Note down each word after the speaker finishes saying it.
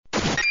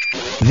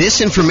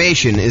This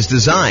information is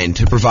designed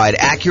to provide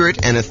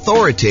accurate and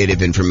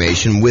authoritative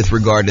information with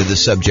regard to the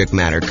subject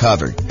matter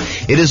covered.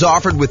 It is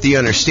offered with the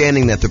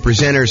understanding that the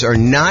presenters are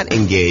not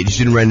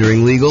engaged in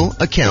rendering legal,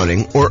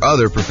 accounting, or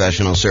other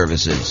professional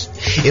services.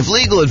 If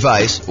legal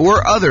advice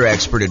or other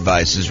expert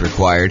advice is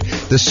required,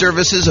 the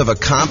services of a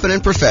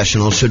competent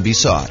professional should be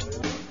sought.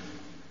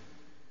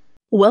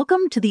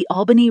 Welcome to the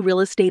Albany Real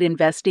Estate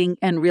Investing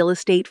and Real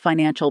Estate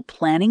Financial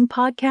Planning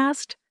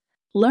Podcast.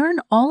 Learn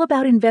all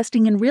about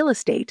investing in real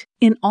estate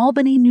in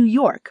Albany, New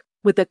York,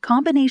 with a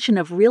combination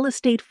of real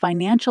estate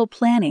financial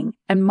planning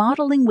and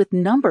modeling with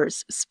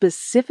numbers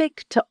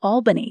specific to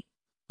Albany,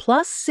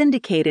 plus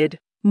syndicated,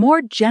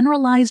 more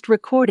generalized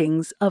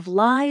recordings of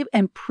live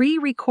and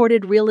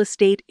pre-recorded real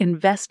estate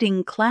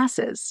investing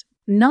classes,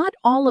 not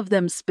all of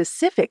them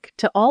specific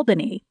to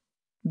Albany.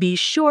 Be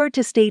sure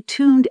to stay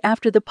tuned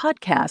after the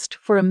podcast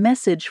for a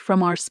message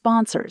from our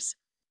sponsors.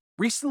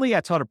 Recently, I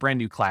taught a brand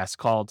new class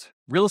called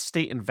Real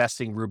Estate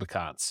Investing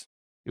Rubicons.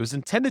 It was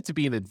intended to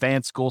be an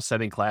advanced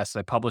goal-setting class that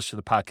I published to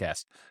the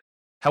podcast.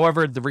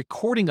 However, the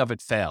recording of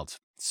it failed,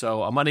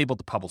 so I'm unable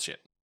to publish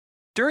it.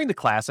 During the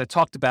class, I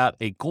talked about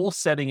a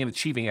goal-setting and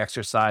achieving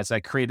exercise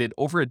I created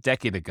over a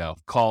decade ago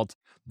called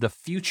the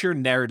Future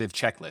Narrative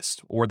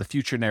Checklist, or the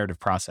Future Narrative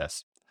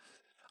Process.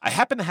 I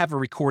happen to have a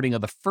recording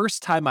of the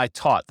first time I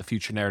taught the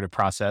Future Narrative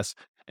Process,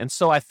 and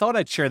so I thought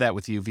I'd share that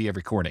with you via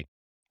recording.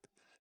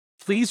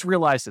 Please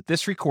realize that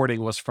this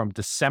recording was from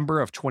December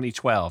of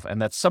 2012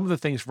 and that some of the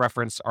things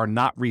referenced are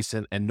not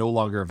recent and no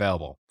longer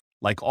available.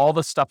 Like all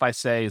the stuff I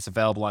say is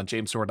available on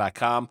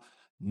jamesorr.com,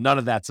 none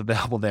of that's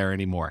available there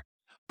anymore.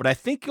 But I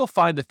think you'll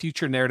find the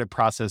future narrative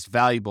process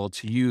valuable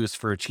to use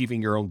for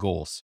achieving your own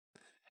goals.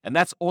 And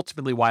that's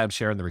ultimately why I'm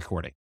sharing the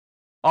recording.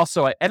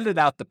 Also, I edited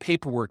out the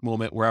paperwork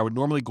moment where I would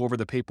normally go over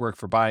the paperwork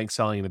for buying,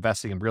 selling, and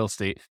investing in real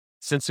estate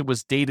since it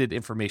was dated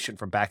information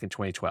from back in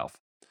 2012.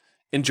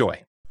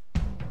 Enjoy.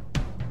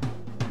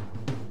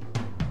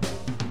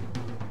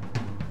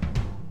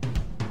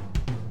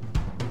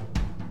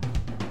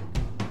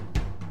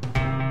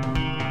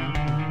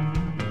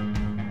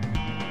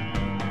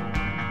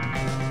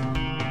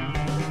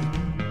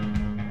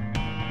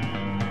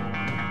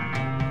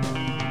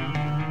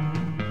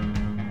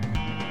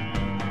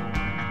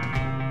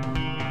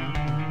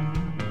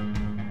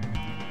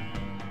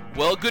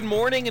 Well, good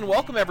morning and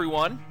welcome,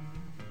 everyone.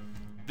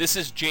 This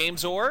is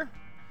James Orr,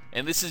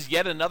 and this is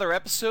yet another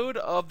episode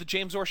of The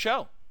James Orr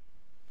Show.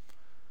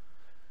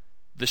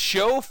 The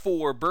show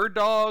for bird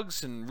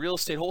dogs and real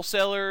estate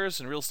wholesalers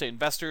and real estate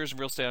investors and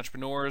real estate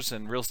entrepreneurs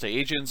and real estate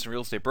agents and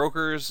real estate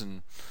brokers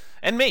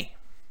and me.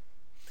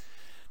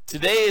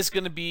 Today is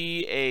going to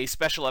be a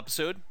special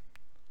episode.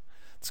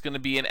 It's going to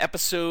be an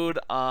episode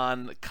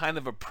on kind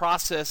of a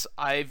process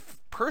I've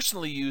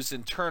personally used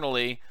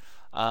internally,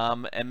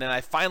 and then I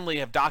finally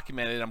have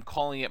documented. I'm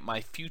calling it my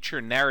future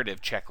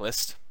narrative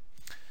checklist.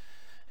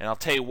 And I'll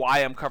tell you why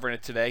I'm covering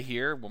it today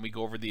here when we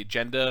go over the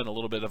agenda and a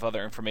little bit of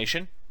other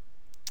information.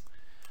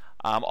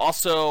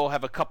 Also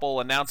have a couple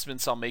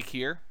announcements I'll make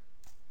here.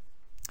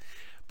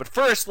 But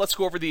first, let's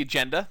go over the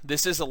agenda.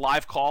 This is a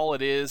live call.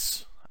 It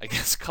is, I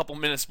guess, a couple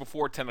minutes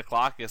before 10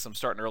 o'clock. I guess I'm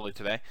starting early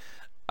today.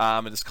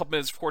 It's a couple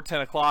minutes before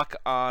 10 o'clock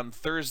on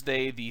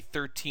Thursday, the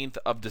 13th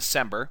of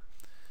December.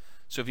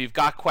 So if you've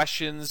got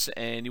questions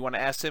and you want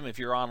to ask them, if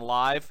you're on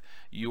live,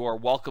 you are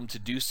welcome to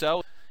do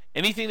so.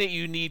 Anything that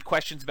you need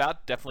questions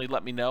about, definitely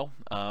let me know.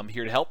 I'm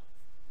here to help.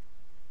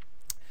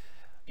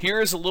 Here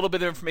is a little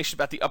bit of information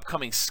about the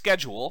upcoming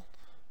schedule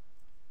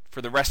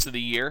for the rest of the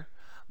year.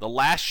 The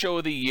last show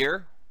of the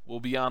year will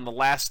be on the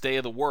last day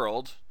of the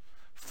world,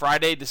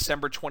 Friday,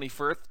 December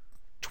 21st,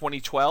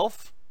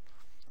 2012.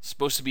 It's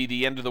supposed to be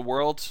the end of the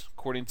world,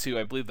 according to,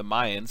 I believe, the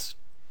Mayans.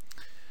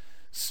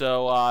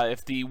 So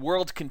if the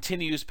world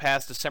continues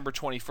past December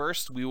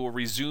 21st, we will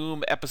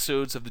resume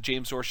episodes of the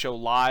James Orr Show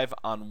live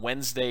on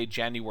Wednesday,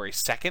 January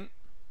 2nd.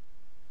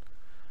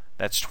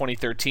 That's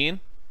 2013.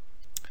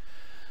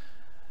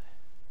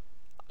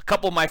 A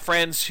couple of my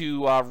friends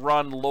who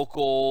run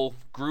local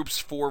groups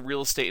for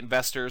real estate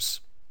investors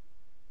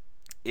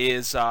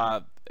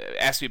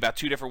asked me about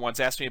two different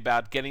ones. Asked me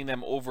about getting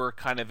them over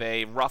kind of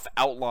a rough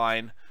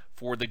outline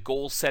for the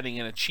goal setting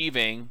and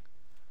achieving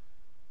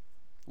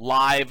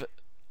live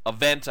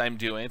event I'm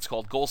doing. It's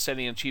called Goal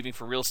Setting and Achieving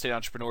for Real Estate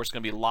Entrepreneurs. It's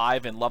going to be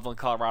live in Loveland,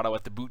 Colorado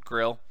at the Boot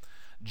Grill,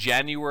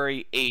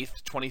 January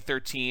 8th,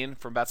 2013,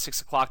 from about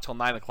 6 o'clock till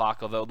 9 o'clock,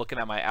 although looking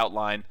at my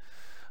outline,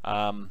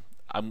 I'm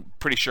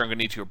pretty sure I'm going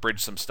to need to abridge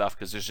some stuff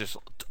because there's just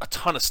a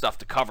ton of stuff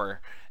to cover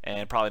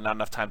and probably not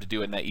enough time to do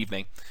it in that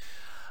evening.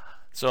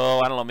 So,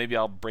 I don't know, maybe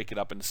I'll break it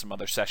up into some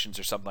other sessions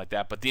or something like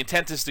that. But the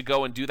intent is to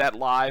go and do that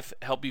live,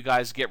 help you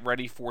guys get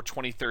ready for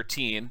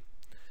 2013.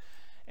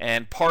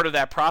 And part of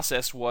that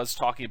process was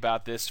talking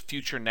about this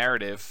future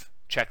narrative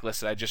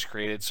checklist that I just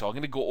created. So I'm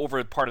going to go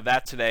over part of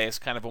that today as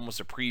kind of almost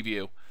a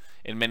preview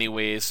in many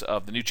ways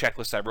of the new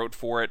checklist I wrote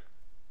for it,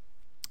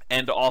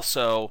 and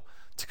also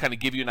to kind of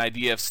give you an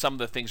idea of some of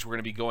the things we're going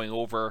to be going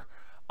over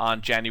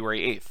on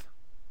January 8th.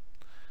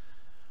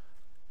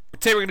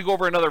 Today we're going to go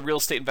over another real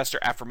estate investor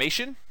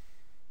affirmation.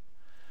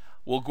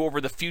 We'll go over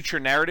the future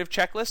narrative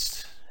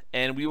checklist,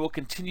 and we will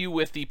continue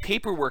with the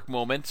paperwork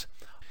moment.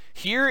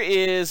 Here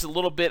is a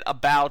little bit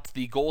about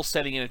the goal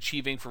setting and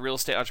achieving for real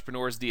estate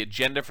entrepreneurs, the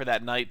agenda for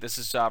that night. This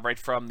is right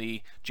from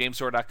the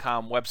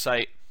jamesor.com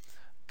website,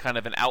 kind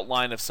of an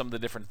outline of some of the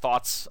different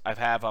thoughts I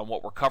have on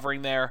what we're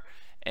covering there.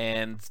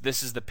 And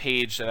this is the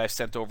page that I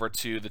sent over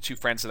to the two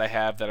friends that I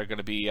have that are going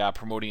to be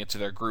promoting it to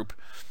their group.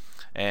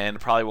 And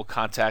probably will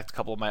contact a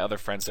couple of my other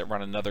friends that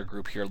run another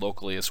group here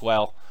locally as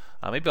well.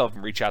 Maybe I'll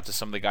even reach out to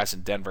some of the guys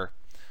in Denver.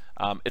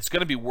 It's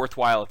going to be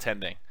worthwhile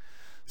attending.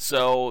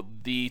 So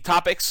the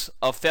topics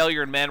of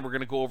failure in men, we're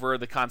going to go over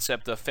the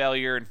concept of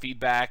failure and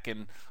feedback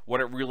and what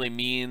it really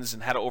means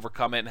and how to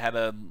overcome it and how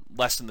to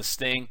lessen the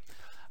sting.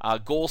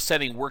 Goal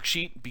setting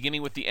worksheet,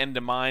 beginning with the end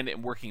in mind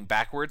and working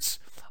backwards.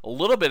 A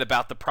little bit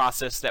about the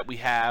process that we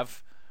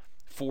have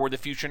for the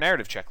future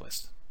narrative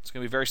checklist. It's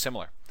going to be very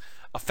similar.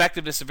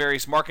 Effectiveness of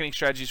various marketing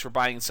strategies for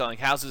buying and selling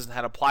houses and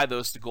how to apply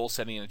those to goal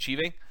setting and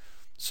achieving.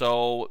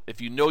 So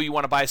if you know you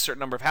want to buy a certain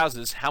number of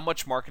houses, how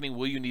much marketing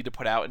will you need to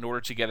put out in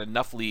order to get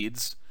enough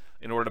leads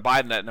in order to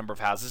buy that number of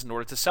houses, in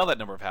order to sell that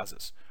number of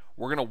houses?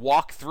 We're going to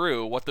walk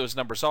through what those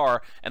numbers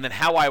are and then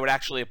how I would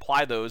actually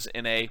apply those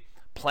in a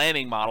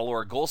planning model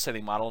or a goal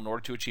setting model in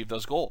order to achieve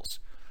those goals.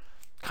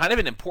 Kind of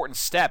an important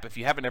step if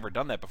you haven't ever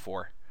done that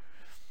before.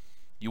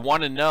 You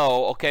want to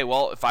know, okay,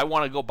 well, if I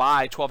want to go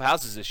buy 12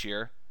 houses this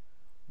year,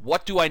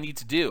 what do I need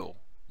to do?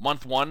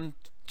 Month 1,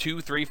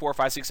 2, 3, 4,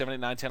 5, 6, 7, 8,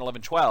 9, 10,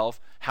 11, 12.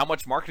 How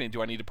much marketing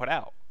do I need to put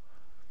out?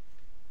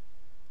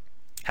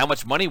 How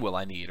much money will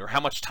I need? Or how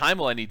much time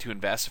will I need to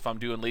invest if I'm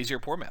doing lazy or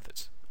poor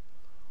methods?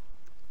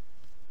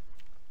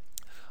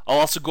 I'll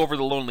also go over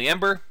the Lonely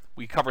Ember.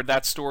 We covered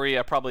that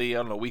story probably,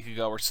 a week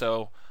ago or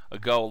so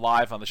ago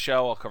live on the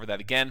show. I'll cover that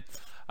again.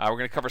 We're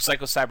going to cover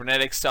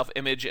psycho-cybernetics,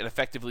 self-image, and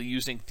effectively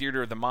using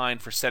theater of the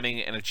mind for setting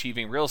and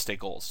achieving real estate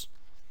goals.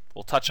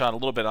 We'll touch on a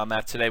little bit on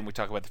that today when we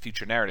talk about the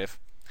future narrative.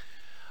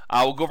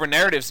 We'll go over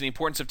narratives and the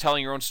importance of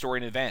telling your own story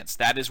in advance.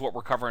 That is what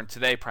we're covering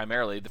today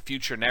primarily. The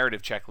future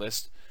narrative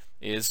checklist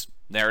is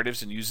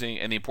narratives and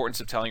the importance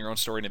of telling your own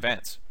story in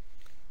advance.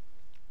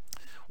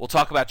 We'll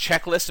talk about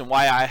checklists and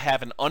why I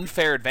have an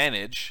unfair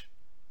advantage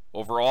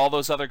over all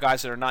those other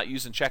guys that are not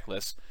using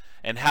checklists,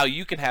 and how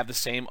you can have the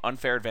same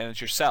unfair advantage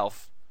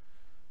yourself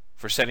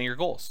for setting your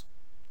goals.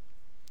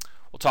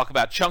 We'll talk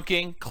about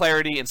chunking,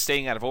 clarity, and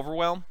staying out of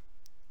overwhelm.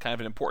 Kind of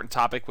an important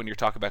topic when you're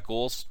talking about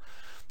goals.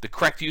 The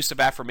correct use of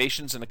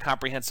affirmations and a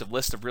comprehensive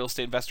list of real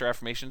estate investor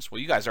affirmations.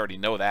 Well, you guys already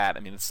know that. I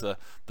mean, it's the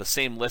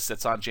same list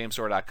that's on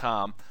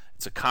jamesor.com.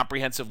 It's a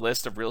comprehensive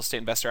list of real estate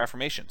investor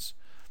affirmations.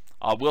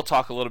 We'll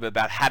talk a little bit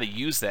about how to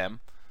use them,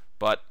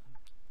 but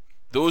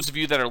those of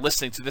you that are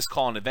listening to this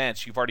call in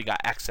advance, you've already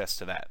got access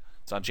to that.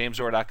 It's on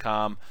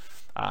jamesor.com.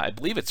 I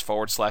believe it's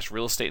 /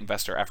 real estate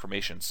investor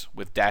affirmations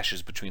with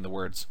dashes between the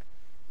words.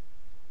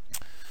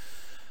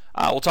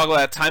 We'll talk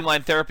about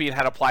timeline therapy and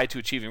how to apply it to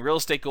achieving real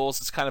estate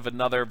goals. It's kind of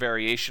another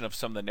variation of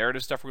some of the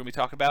narrative stuff we're going to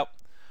be talking about.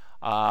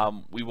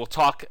 We will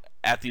talk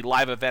at the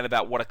live event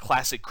about what a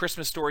classic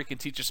Christmas story can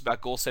teach us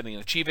about goal setting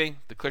and achieving.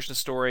 The Christmas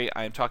story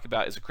I am talking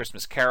about is A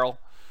Christmas Carol,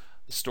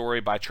 the story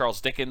by Charles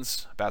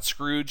Dickens about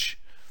Scrooge.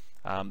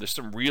 There's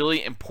some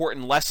really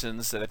important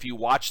lessons that if you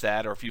watch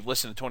that, or if you've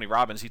listened to Tony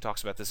Robbins, he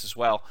talks about this as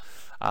well.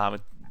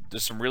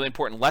 There's some really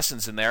important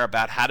lessons in there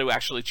about how to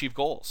actually achieve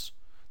goals.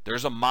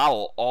 There's a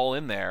model all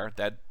in there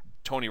that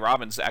Tony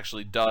Robbins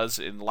actually does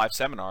in live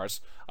seminars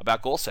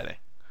about goal setting.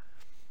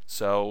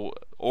 So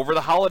over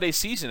the holiday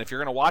season, if you're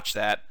going to watch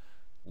that,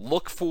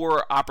 look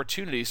for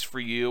opportunities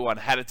for you on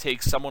how to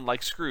take someone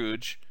like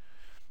Scrooge,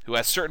 who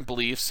has certain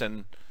beliefs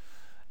and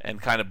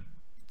kind of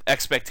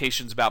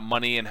expectations about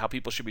money and how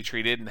people should be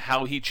treated, and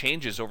how he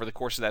changes over the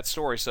course of that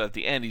story so that at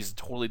the end he's a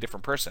totally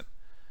different person.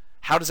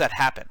 How does that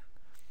happen?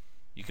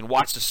 You can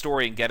watch the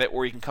story and get it,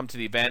 or you can come to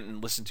the event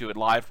and listen to it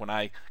live when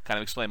I kind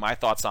of explain my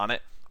thoughts on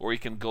it, or you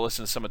can go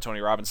listen to some of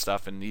Tony Robbins'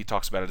 stuff and he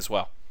talks about it as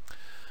well.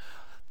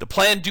 The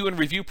plan, do, and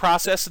review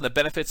process and the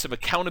benefits of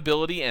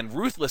accountability and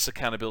ruthless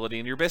accountability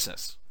in your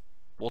business.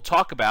 We'll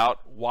talk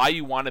about why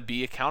you want to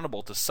be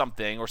accountable to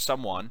something or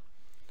someone,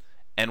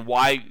 and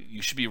why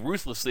you should be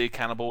ruthlessly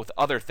accountable with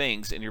other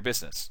things in your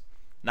business.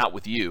 Not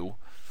with you.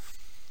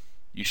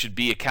 You should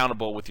be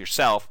accountable with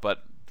yourself,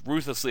 but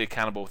ruthlessly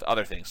accountable with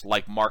other things,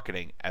 like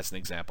marketing, as an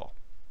example.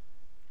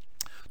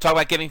 Talk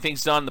about getting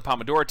things done, the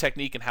Pomodoro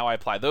technique, and how I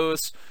apply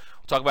those.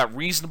 We'll talk about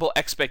reasonable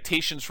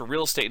expectations for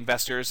real estate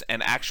investors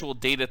and actual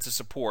data to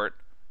support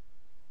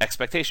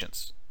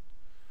expectations.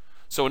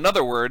 So in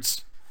other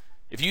words,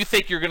 if you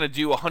think you're going to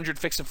do 100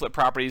 fix and flip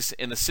properties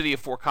in the city of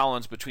Fort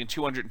Collins between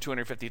 200 and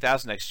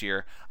 250,000 next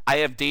year, I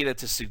have data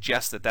to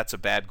suggest that that's a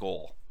bad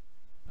goal.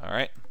 All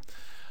right.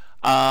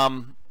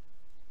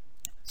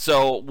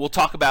 So we'll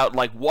talk about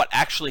like what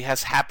actually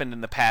has happened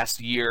in the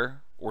past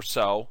year or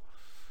so,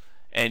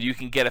 and you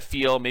can get a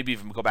feel, maybe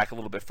even go back a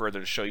little bit further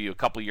to show you a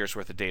couple years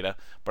worth of data.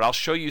 But I'll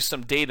show you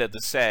some data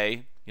to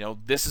say, you know,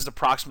 this is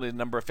approximately the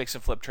number of fix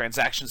and flip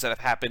transactions that have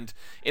happened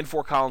in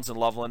Fort Collins and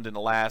Loveland in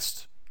the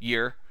last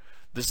year.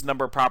 this is the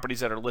number of properties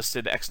that are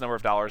listed X number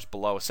of dollars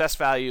below assessed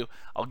value.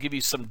 I'll give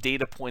you some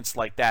data points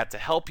like that to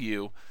help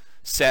you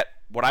set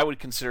what I would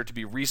consider to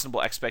be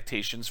reasonable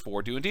expectations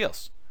for doing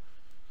deals.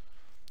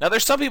 Now,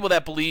 there's some people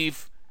that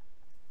believe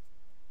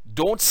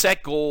don't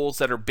set goals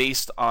that are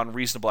based on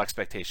reasonable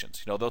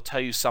expectations. They'll tell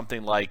you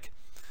something like,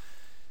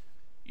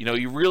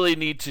 you really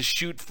need to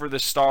shoot for the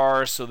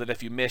stars so that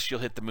if you miss, you'll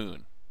hit the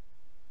moon.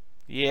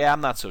 Yeah,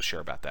 I'm not so sure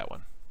about that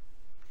one.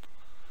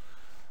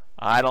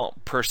 I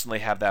don't personally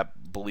have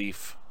that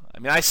belief. I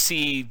mean, I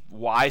see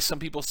why some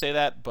people say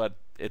that, but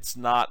it's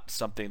not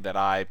something that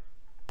I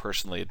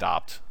personally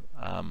adopt.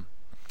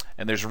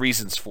 And there's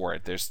reasons for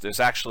it. There's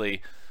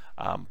actually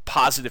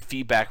positive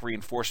feedback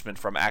reinforcement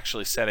from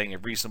actually setting a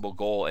reasonable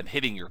goal and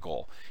hitting your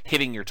goal,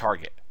 hitting your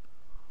target.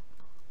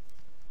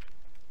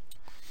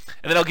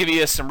 And then I'll give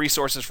you some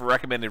resources for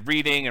recommended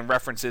reading and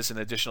references and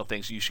additional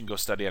things you can go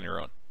study on your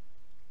own.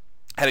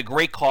 I had a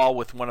great call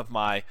with one of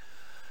my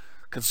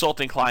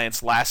consulting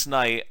clients last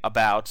night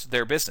about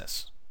their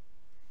business.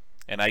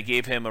 And I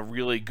gave him a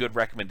really good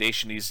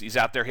recommendation. He's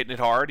out there hitting it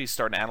hard. He's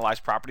starting to analyze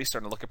properties,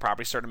 starting to look at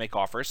properties, starting to make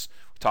offers.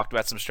 We talked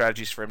about some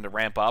strategies for him to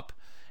ramp up.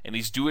 And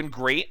he's doing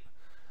great.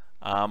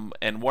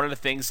 And one of the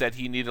things that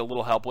he needed a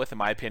little help with, in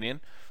my opinion,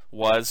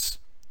 was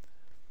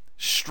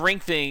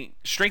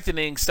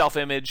strengthening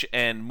self-image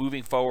and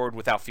moving forward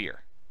without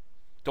fear.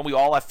 Don't we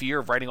all have fear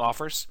of writing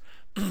offers?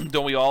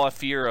 Don't we all have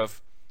fear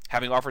of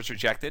having offers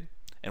rejected?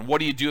 And what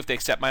do you do if they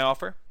accept my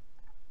offer?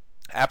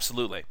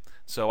 Absolutely.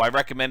 So I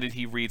recommended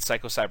he read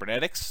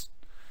Psycho-Cybernetics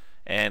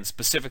and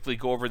specifically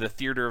go over the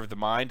Theater of the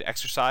Mind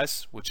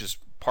exercise, which is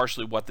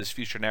partially what this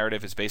future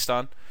narrative is based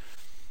on.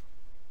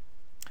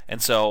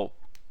 And so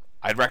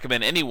I'd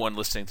recommend anyone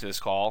listening to this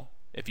call,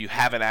 if you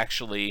haven't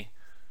actually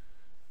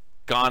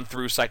gone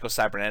through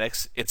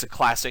Psycho-Cybernetics, it's a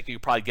classic. You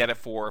could probably get it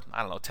for,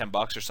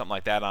 $10 or something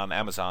like that on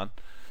Amazon.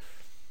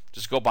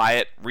 Just go buy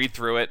it, read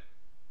through it.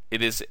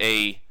 It is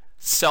a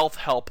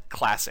self-help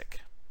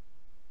classic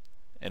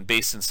and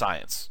based in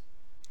science.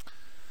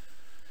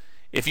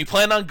 If you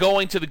plan on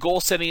going to the goal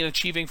setting and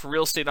achieving for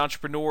real estate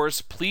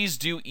entrepreneurs, please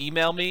do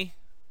email me,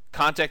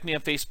 contact me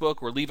on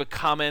Facebook, or leave a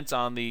comment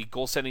on the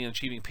goal setting and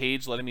achieving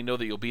page letting me know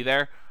that you'll be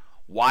there.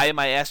 Why am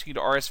I asking you to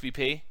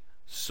RSVP?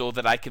 So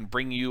that I can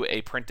bring you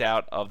a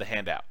printout of the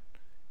handout.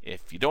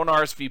 If you don't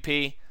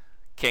RSVP,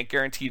 can't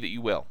guarantee that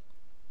you will.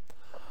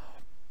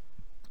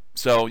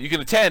 So you can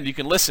attend, you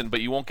can listen,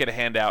 but you won't get a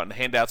handout, and the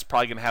handout's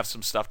probably going to have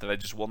some stuff that I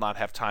just will not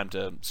have time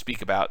to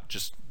speak about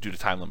just due to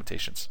time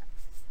limitations.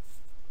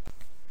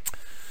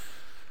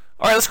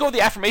 All right, let's go with the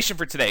affirmation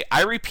for today.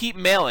 I repeat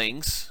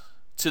mailings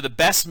to the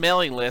best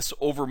mailing list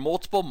over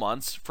multiple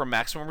months for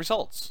maximum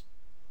results.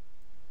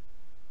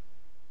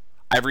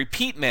 I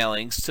repeat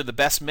mailings to the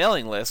best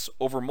mailing lists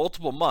over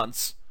multiple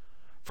months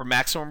for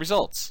maximum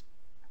results.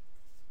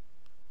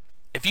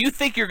 If you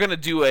think you're going to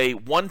do a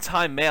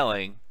one-time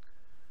mailing,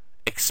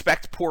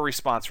 expect poor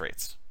response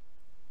rates.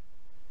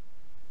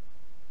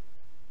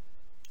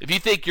 If you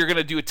think you're going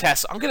to do a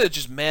test, I'm going to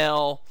just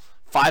mail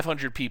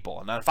 500 people.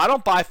 And if I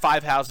don't buy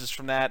 5 houses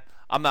from that,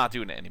 I'm not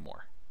doing it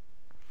anymore.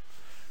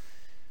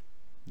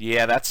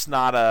 Yeah, that's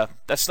not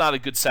a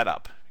good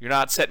setup. You're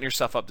not setting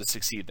yourself up to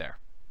succeed there.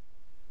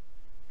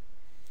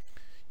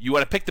 You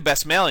want to pick the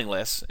best mailing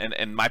lists,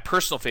 and my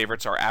personal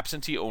favorites are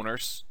absentee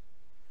owners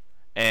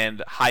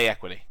and high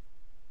equity.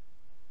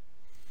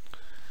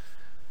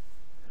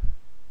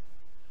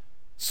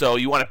 So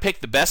you want to pick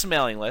the best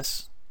mailing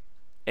lists,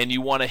 and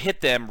you want to hit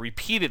them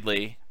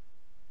repeatedly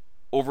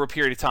over a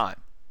period of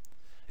time.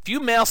 If you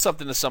mail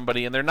something to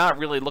somebody and they're not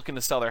really looking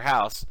to sell their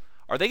house,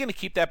 are they going to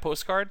keep that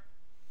postcard?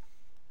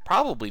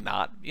 Probably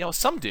not.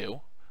 Some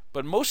do,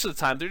 but most of the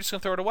time they're just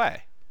going to throw it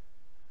away.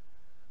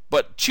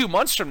 But 2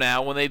 months from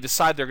now, when they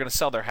decide they're going to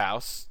sell their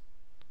house,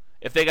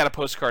 if they got a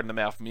postcard in the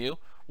mail from you,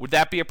 would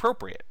that be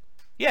appropriate?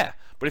 Yeah,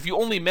 but if you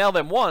only mail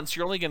them once,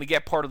 you're only going to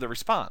get part of the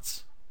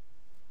response.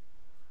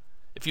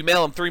 If you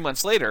mail them 3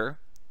 months later,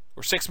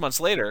 or 6 months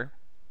later,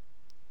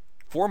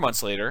 4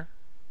 months later,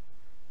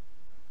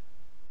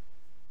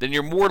 then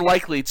you're more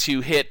likely to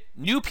hit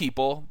new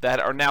people that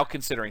are now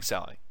considering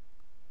selling.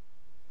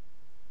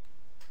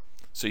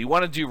 So you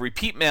want to do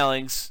repeat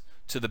mailings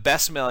to the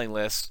best mailing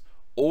list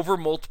over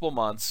multiple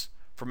months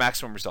for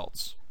maximum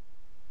results.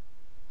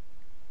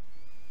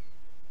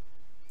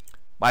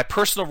 My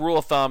personal rule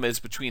of thumb is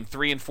between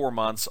 3 and 4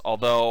 months,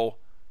 although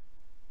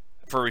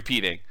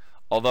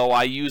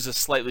I use a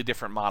slightly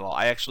different model.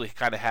 I actually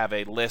kind of have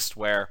a list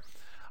where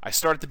I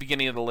start at the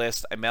beginning of the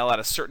list, I mail out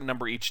a certain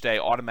number each day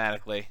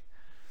automatically,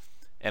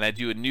 and I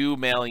do a new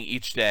mailing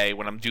each day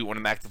when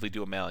I'm actively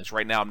doing mailings.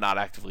 Right now I'm not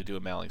actively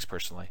doing mailings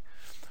personally.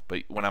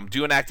 But when I'm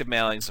doing active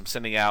mailings, I'm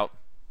sending out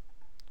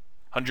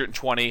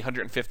 120,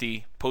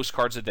 150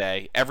 postcards a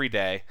day, every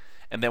day.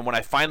 And then when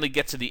I finally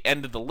get to the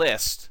end of the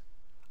list,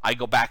 I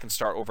go back and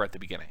start over at the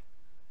beginning.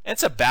 And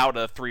it's about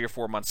a 3 or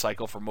 4 month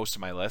cycle for most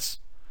of my lists.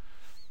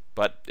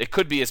 But it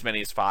could be as many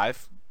as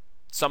 5.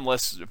 Some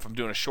lists, if I'm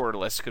doing a shorter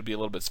list, could be a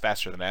little bit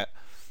faster than that.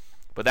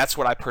 But that's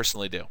what I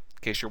personally do. In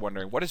case you're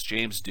wondering, what does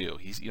James do?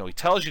 He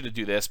tells you to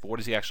do this, but what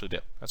does he actually do?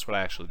 That's what I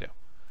actually do.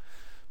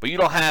 But you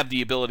don't have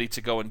the ability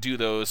to go and do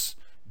those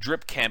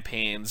drip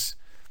campaigns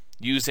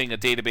using a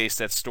database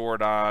that's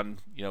stored on,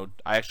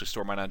 I actually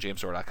store mine on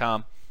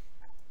jamesdoor.com.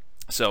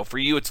 So for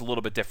you, it's a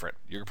little bit different.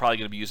 You're probably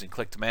going to be using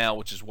click-to-mail,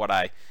 which is what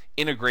I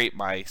integrate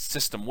my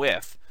system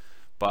with,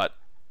 but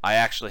I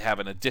actually have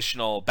an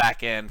additional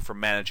back end for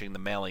managing the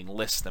mailing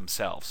lists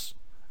themselves.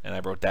 And I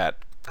wrote that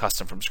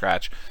custom from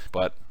scratch,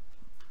 but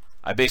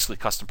I basically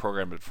custom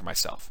programmed it for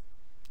myself.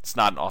 It's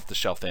not an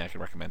off-the-shelf thing I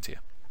can recommend to you.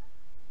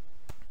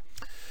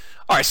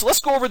 All right, so let's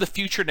go over the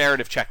future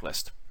narrative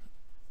checklist.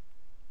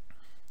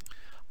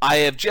 I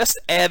have just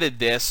added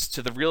this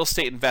to the real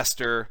estate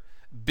investor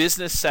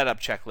business setup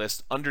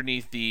checklist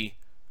underneath the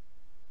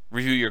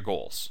review your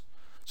goals.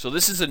 So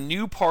this is a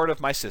new part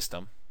of my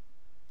system,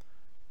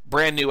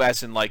 brand new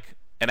as in like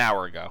an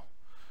hour ago.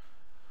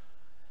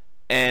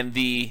 And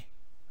the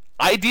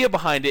idea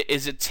behind it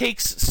is it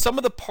takes some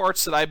of the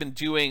parts that I've been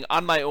doing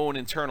on my own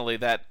internally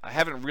that I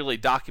haven't really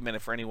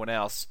documented for anyone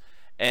else,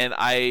 and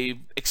I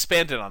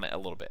expanded on it a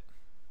little bit.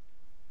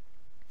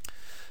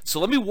 So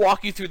let me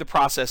walk you through the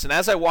process, and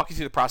as I walk you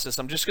through the process,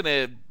 I'm just going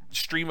to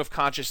stream of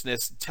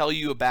consciousness tell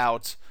you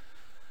about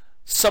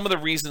some of the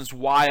reasons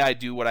why I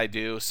do what I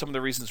do, some of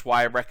the reasons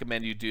why I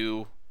recommend you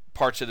do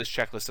parts of this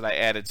checklist that I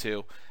added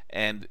to,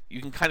 and you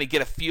can kind of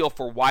get a feel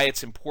for why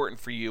it's important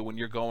for you when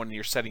you're going and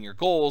you're setting your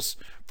goals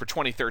for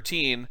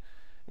 2013,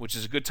 which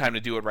is a good time to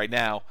do it right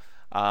now,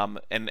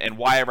 and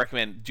why I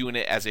recommend doing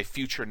it as a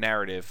future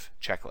narrative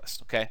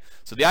checklist. Okay,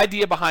 so the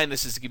idea behind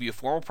this is to give you a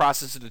formal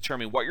process to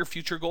determine what your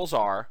future goals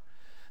are,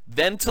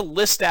 then to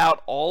list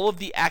out all of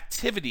the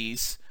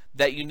activities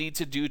that you need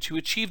to do to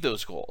achieve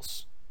those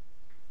goals.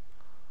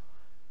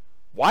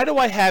 Why do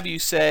I have you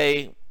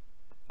say,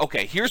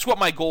 okay, here's what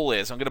my goal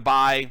is. I'm going to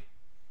buy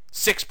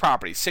 6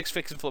 properties, 6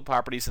 fix and flip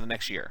properties in the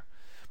next year.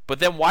 But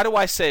then why do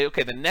I say,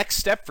 okay, the next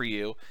step for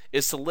you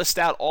is to list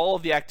out all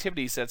of the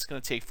activities that it's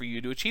going to take for you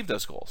to achieve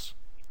those goals?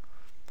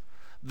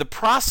 The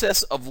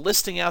process of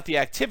listing out the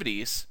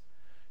activities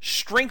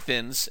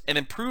strengthens and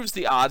improves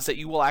the odds that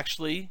you will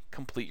actually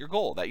complete your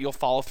goal, that you'll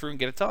follow through and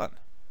get it done.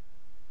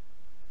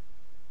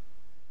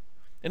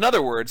 In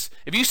other words,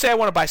 if you say I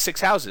want to buy 6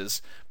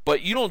 houses,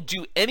 but you don't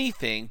do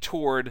anything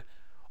toward,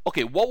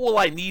 okay, what will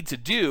I need to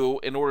do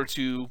in order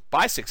to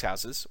buy 6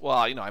 houses? Well,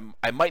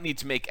 I might need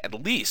to make at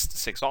least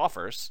 6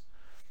 offers.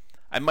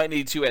 I might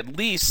need to at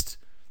least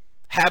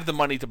have the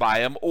money to buy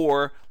them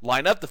or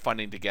line up the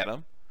funding to get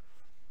them.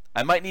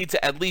 I might need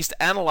to at least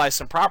analyze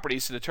some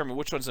properties to determine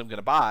which ones I'm going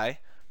to buy.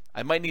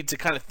 I might need to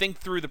kind of think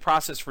through the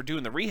process for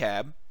doing the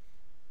rehab.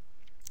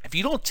 If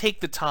you don't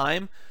take the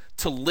time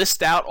to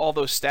list out all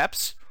those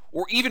steps,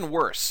 or even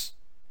worse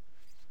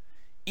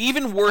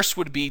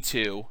would be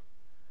to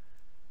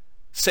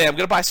say, I'm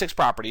going to buy 6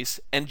 properties,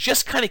 and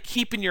just kind of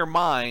keep in your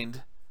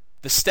mind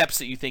the steps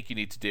that you think you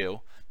need to do.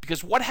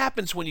 Because what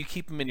happens when you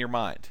keep them in your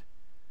mind?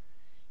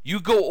 You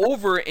go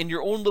over in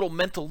your own little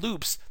mental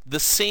loops the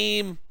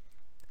same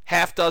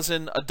half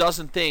dozen, a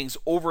dozen things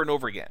over and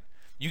over again.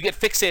 You get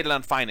fixated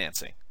on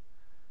financing.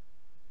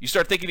 You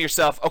start thinking to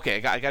yourself,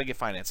 okay, I got to get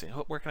financing.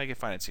 Where can I get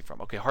financing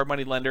from? Okay, hard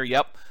money lender,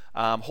 yep.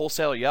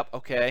 Wholesaler, yep,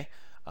 okay.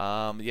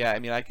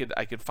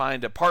 I could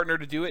find a partner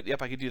to do it.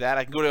 Yep, I could do that.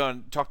 I can go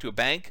and talk to a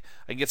bank.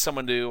 I can get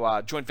someone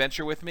to joint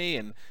venture with me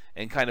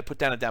and kind of put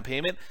down a down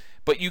payment.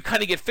 But you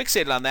kind of get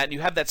fixated on that, and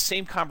you have that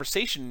same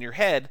conversation in your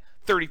head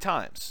 30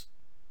 times,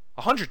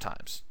 100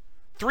 times,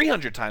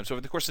 300 times over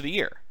the course of the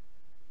year.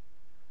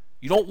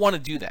 You don't want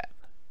to do that.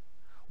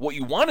 What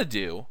you want to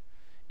do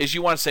is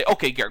you want to say,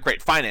 okay,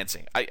 great,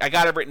 financing. I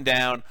got it written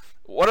down.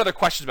 What other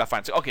questions about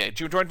financing? Okay,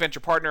 joint venture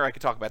partner, I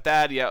could talk about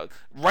that. Yeah,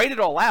 write it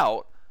all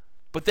out.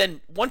 But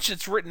then once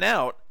it's written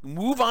out,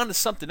 move on to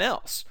something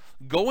else.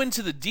 Go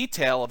into the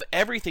detail of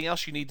everything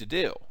else you need to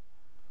do.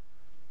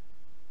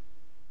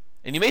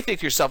 And you may think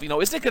to yourself,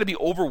 isn't it going to be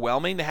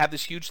overwhelming to have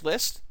this huge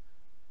list?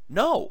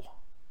 No.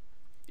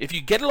 If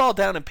you get it all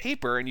down in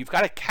paper and you've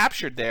got it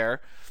captured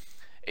there,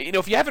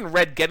 if you haven't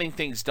read Getting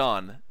Things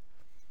Done,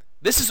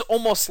 this is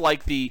almost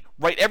like the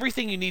write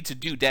everything you need to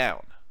do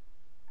down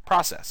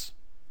process.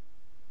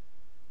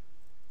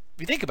 If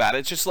you think about it,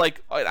 it's just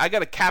like, I got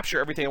to capture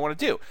everything I want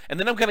to do. And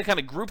then I'm going to kind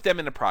of group them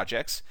into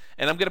projects,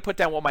 and I'm going to put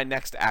down what my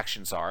next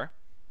actions are.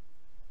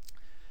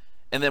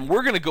 And then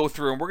we're going to go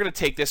through and we're going to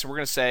take this and we're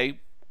going to say,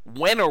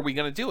 when are we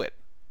going to do it?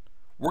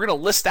 We're going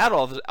to list out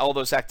all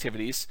those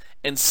activities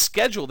and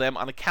schedule them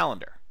on a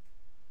calendar.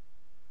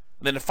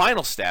 And then the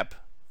final step,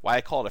 why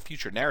I call it a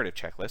future narrative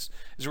checklist,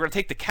 is we're going to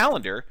take the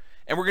calendar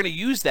and we're going to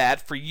use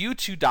that for you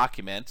to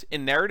document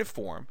in narrative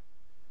form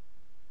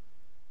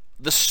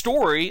the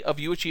story of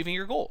you achieving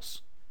your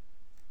goals.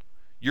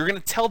 You're going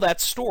to tell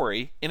that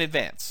story in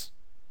advance.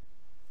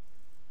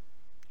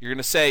 You're going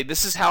to say,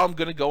 this is how I'm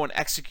going to go and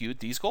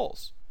execute these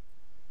goals.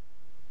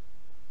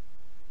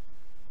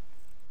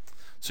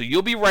 So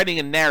you'll be writing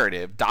a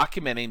narrative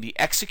documenting the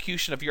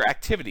execution of your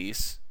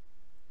activities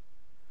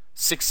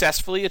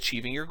successfully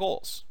achieving your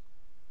goals.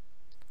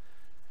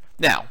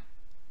 Now,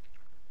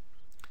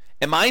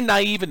 am I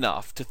naive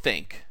enough to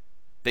think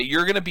that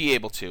you're going to be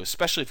able to,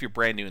 especially if you're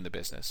brand new in the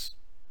business,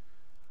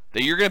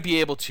 that you're going to be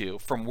able to,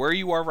 from where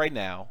you are right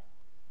now,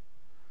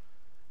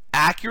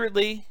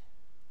 accurately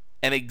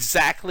and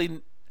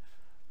exactly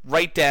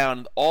write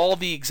down all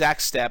the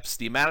exact steps,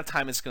 the amount of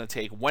time it's going to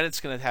take, when it's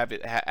going to have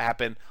it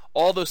happen,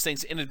 all those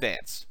things in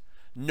advance.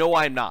 No,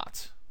 I'm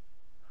not.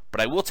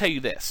 But I will tell you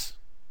this.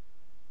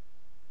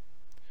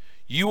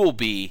 You will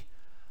be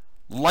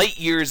light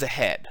years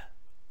ahead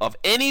of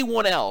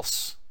anyone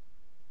else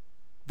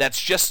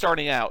that's just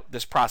starting out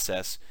this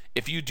process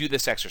if you do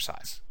this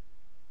exercise.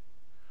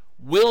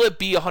 Will it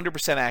be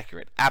 100%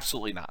 accurate?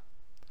 Absolutely not.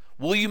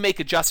 Will you make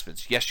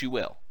adjustments? Yes, you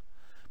will.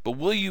 But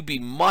will you be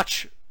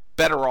much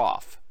better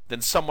off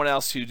than someone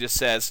else who just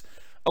says,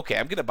 okay,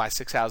 I'm going to buy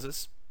 6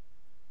 houses,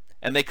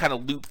 and they kind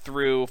of loop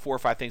through 4 or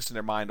 5 things in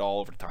their mind all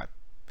over the time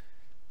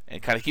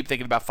and kind of keep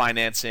thinking about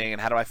financing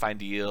and how do I find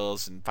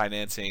deals and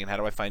financing and how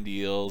do I find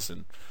deals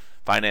and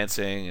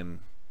financing and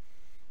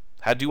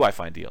how do I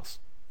find deals?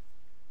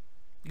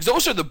 Because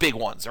those are the big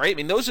ones, right? I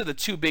mean, those are the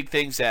 2 big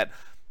things that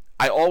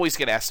I always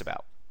get asked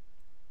about.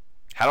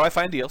 How do I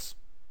find deals?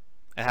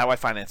 And how do I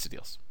finance the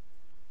deals?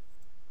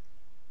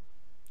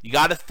 You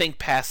got to think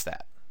past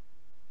that.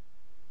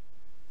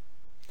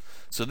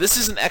 So this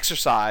is an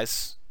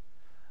exercise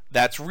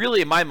that's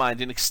really, in my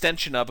mind, an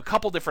extension of a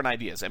couple different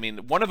ideas. I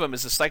mean, one of them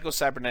is the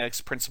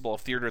psychocybernetics principle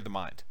of theater of the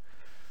mind.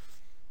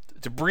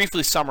 To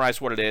briefly summarize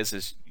what it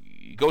is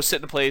you go sit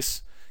in a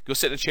place, go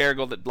sit in a chair,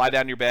 go lie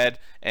down in your bed,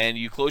 and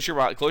you close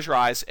your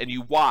eyes, and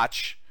you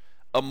watch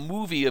a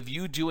movie of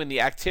you doing the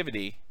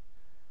activity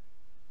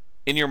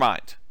in your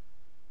mind.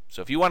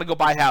 So if you want to go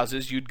buy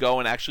houses, you'd go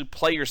and actually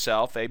play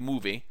yourself a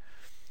movie,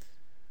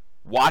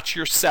 watch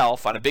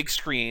yourself on a big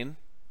screen,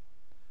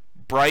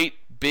 bright,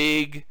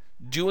 big,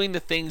 doing the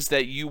things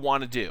that you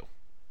want to do.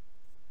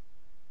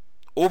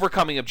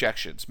 Overcoming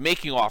objections,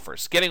 making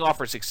offers, getting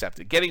offers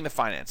accepted, getting the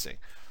financing,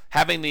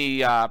 having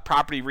the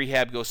property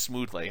rehab go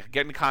smoothly,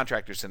 getting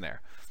contractors in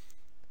there.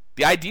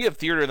 The idea of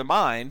theater of the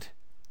mind,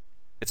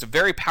 it's a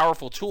very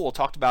powerful tool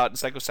talked about in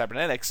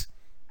psychocybernetics,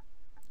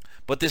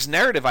 but this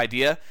narrative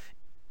idea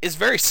is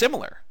very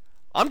similar.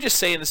 I'm just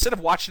saying, instead of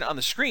watching it on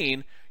the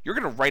screen, you're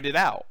going to write it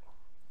out.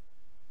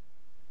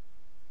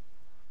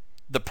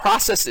 The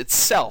process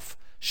itself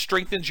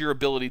strengthens your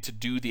ability to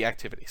do the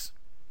activities.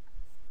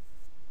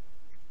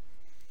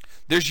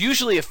 There's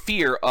usually a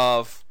fear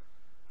of,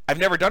 I've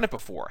never done it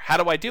before. How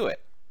do I do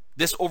it?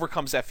 This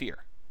overcomes that fear.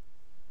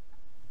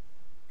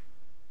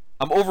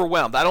 I'm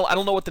overwhelmed. I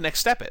don't know what the next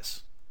step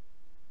is.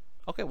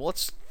 Okay, well,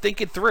 let's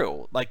think it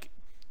through. Like,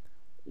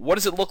 what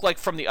does it look like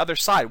from the other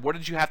side? What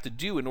did you have to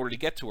do in order to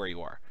get to where you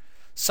are?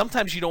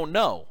 Sometimes you don't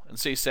know. And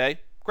so you say,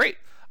 great,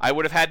 I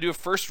would have had to have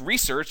first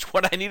researched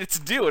what I needed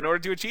to do in order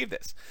to achieve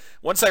this.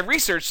 Once I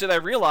researched it, I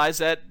realized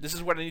that this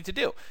is what I need to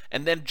do.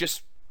 And then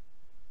just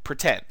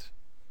pretend.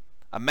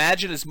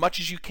 Imagine as much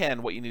as you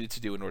can what you needed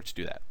to do in order to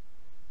do that.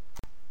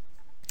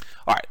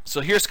 All right,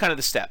 so here's kind of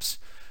the steps.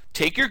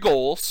 Take your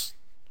goals,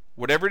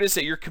 whatever it is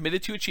that you're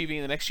committed to achieving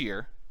in the next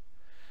year,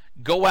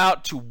 go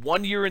out to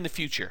 1 year in the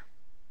future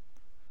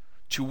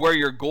to where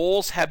your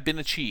goals have been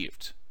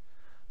achieved.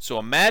 So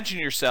imagine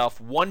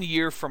yourself 1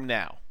 year from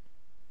now.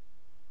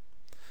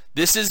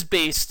 This is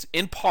based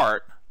in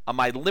part on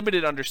my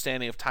limited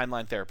understanding of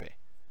timeline therapy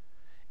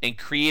and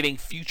creating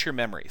future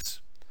memories.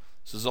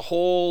 So there's a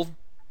whole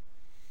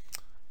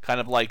kind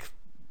of like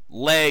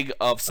leg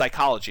of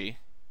psychology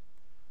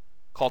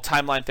called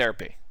timeline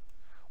therapy,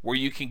 where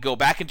you can go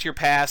back into your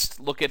past,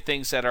 look at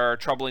things that are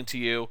troubling to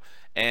you,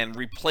 and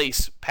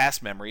replace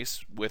past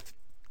memories with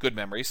good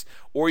memories,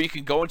 or you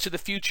can go into the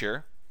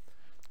future,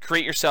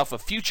 create yourself a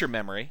future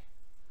memory,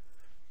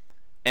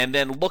 and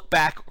then look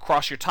back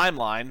across your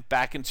timeline,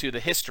 back into the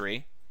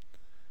history,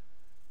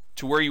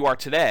 to where you are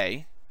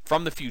today,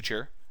 from the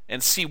future,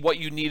 and see what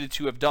you needed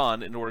to have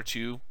done in order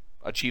to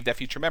achieve that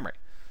future memory.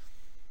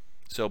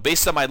 So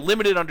based on my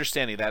limited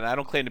understanding of that, and I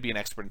don't claim to be an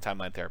expert in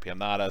timeline therapy, I'm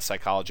not a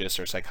psychologist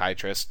or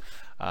psychiatrist,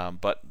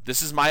 but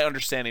this is my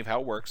understanding of how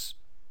it works,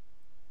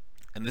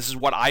 and this is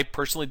what I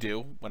personally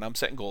do when I'm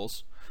setting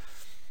goals,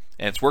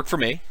 and it's worked for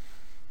me,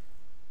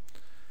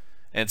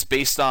 and it's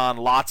based on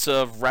lots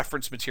of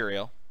reference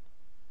material,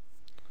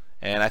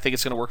 and I think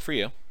it's going to work for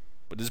you,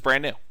 but this is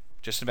brand new,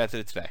 just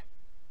invented it today,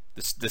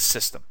 this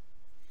system,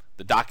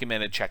 the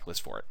documented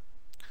checklist for it.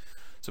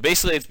 So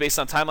basically it's based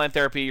on timeline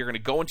therapy. You're going to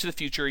go into the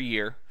future a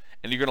year,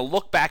 and you're going to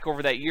look back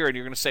over that year, and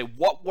you're going to say,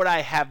 what would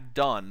I have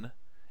done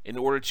in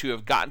order to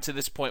have gotten to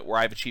this point where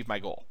I've achieved my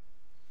goal?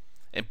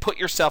 And put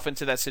yourself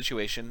into that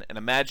situation and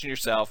imagine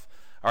yourself,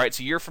 all right, it's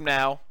a year from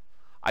now,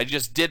 I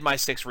just did my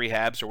 6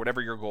 rehabs or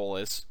whatever your goal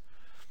is.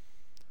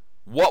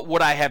 What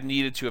would I have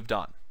needed to have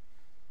done?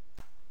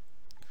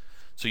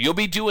 So you'll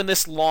be doing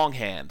this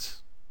longhand,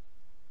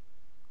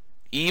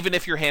 even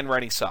if your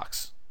handwriting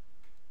sucks.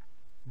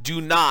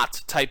 Do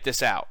not type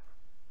this out.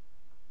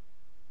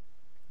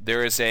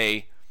 There is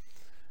a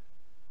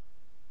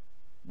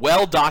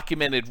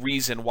well-documented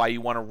reason why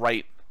you want to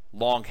write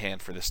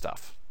longhand for this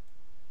stuff.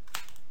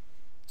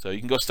 So you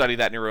can go study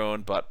that on your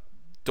own, but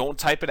don't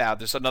type it out.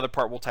 There's another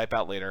part we'll type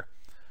out later.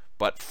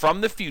 But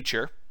from the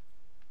future,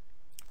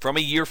 from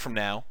a year from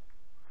now,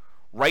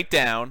 write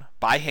down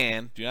by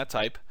hand, do not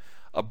type,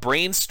 a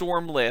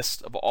brainstorm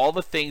list of all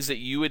the things that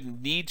you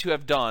would need to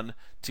have done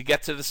to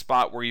get to the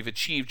spot where you've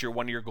achieved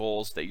one of your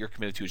goals that you're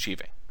committed to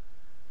achieving.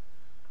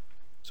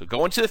 So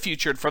go into the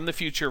future, and from the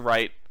future,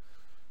 write,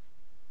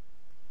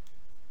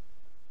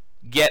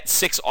 get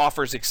 6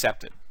 offers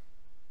accepted.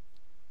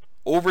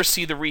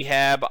 Oversee the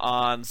rehab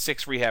on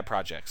 6 rehab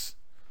projects.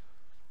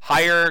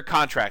 Hire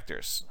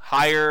contractors.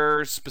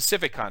 Hire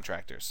specific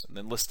contractors. And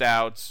then list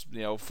out,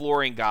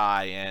 flooring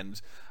guy and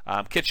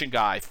kitchen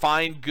guy.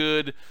 Find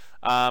good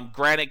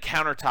granite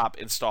countertop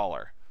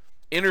installer.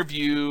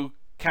 Interview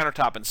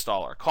countertop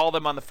installer. Call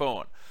them on the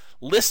phone.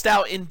 List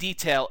out in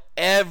detail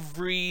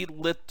every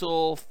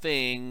little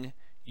thing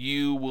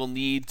you will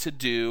need to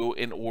do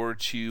in order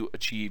to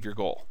achieve your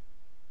goal.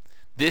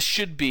 This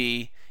should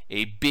be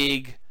a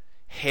big,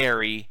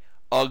 hairy,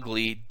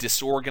 ugly,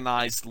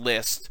 disorganized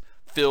list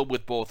filled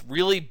with both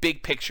really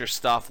big picture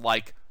stuff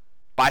like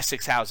buy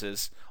 6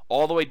 houses,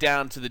 all the way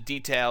down to the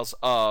details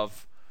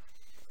of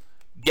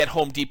get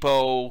Home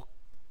Depot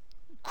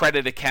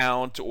credit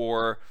account,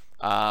 or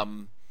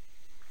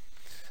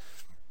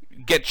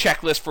get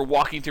checklist for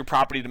walking through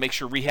property to make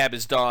sure rehab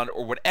is done,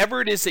 or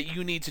whatever it is that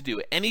you need to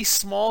do. Any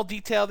small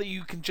detail that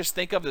you can just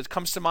think of that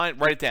comes to mind,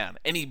 write it down.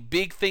 Any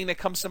big thing that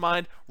comes to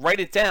mind, write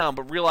it down,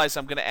 but realize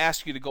I'm going to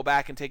ask you to go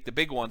back and take the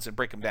big ones and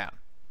break them down.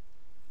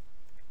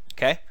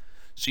 Okay?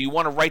 So you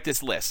want to write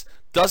this list.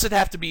 Does it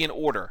have to be in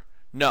order?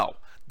 No.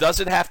 Does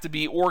it have to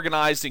be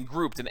organized and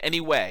grouped in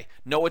any way?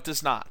 No, it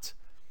does not.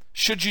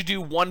 Should you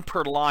do 1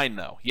 per line,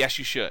 though? Yes,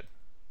 you should.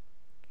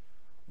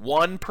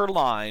 1 per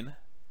line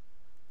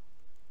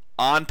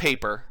on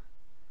paper.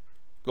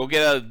 Go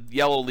get a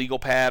yellow legal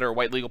pad or a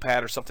white legal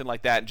pad or something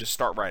like that and just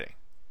start writing.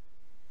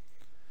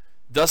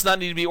 Does not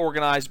need to be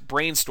organized.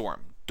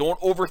 Brainstorm. Don't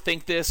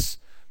overthink this.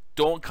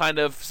 Don't kind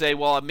of say,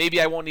 well, maybe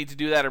I won't need to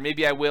do that, or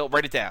maybe I will.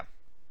 Write it down.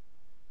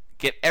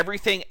 Get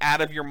everything out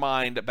of your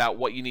mind about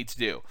what you need to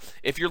do.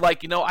 If you're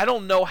like, I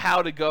don't know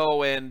how to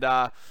go and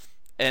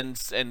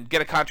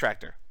get a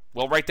contractor.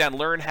 Well, write down,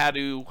 learn how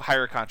to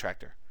hire a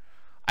contractor.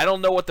 I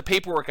don't know what the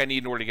paperwork I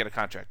need in order to get a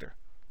contractor.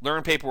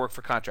 Learn paperwork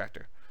for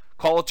contractor.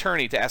 Call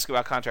attorney to ask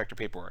about contractor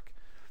paperwork.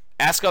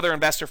 Ask other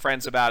investor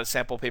friends about a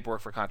sample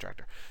paperwork for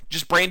contractor.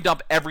 Just brain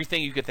dump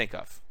everything you could think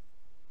of.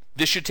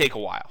 This should take a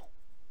while.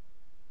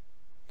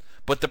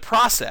 But the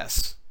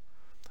process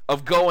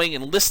of going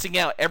and listing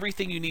out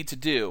everything you need to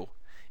do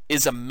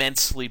is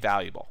immensely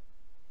valuable.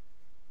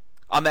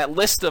 On that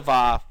list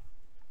of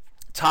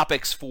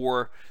topics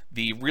for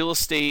the real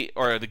estate,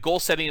 or the goal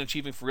setting and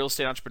achieving for real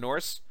estate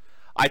entrepreneurs,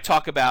 I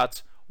talk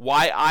about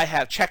why I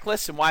have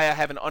checklists and why I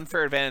have an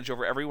unfair advantage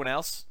over everyone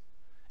else,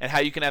 and how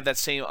you can have that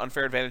same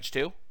unfair advantage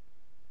too.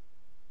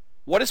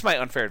 What is my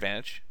unfair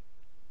advantage?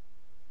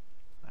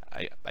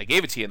 I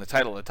gave it to you in the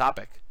title of the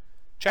topic.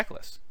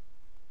 Checklist.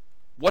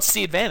 What's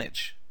the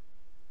advantage?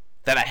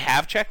 That I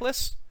have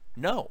checklists?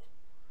 No.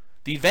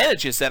 The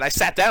advantage is that I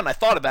sat down and I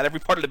thought about every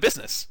part of the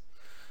business.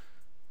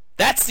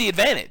 That's the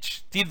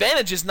advantage. The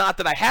advantage is not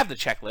that I have the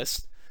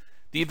checklist.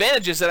 The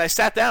advantage is that I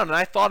sat down and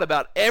I thought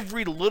about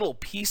every little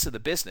piece of the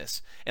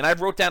business. And I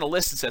wrote down a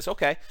list that says,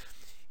 okay,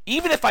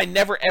 even if I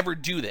never ever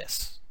do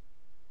this,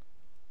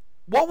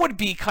 what would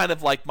be kind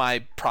of like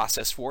my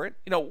process for it?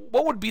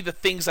 What would be the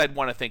things I'd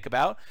want to think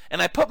about?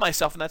 And I put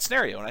myself in that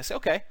scenario and I say,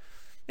 okay,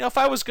 if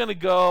I was going to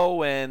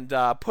go and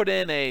put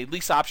in a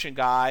lease option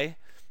guy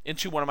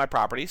into one of my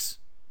properties,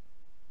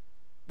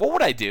 what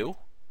would I do?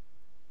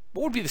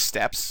 What would be the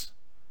steps?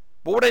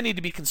 What would I need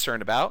to be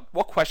concerned about?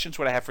 What questions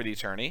would I have for the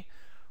attorney?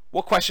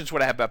 What questions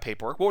would I have about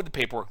paperwork? What would the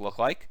paperwork look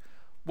like?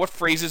 What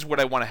phrases would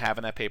I want to have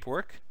in that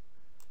paperwork?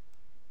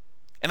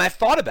 And I've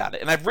thought about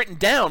it, and I've written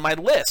down my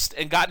list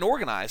and gotten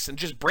organized and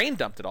just brain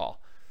dumped it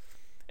all.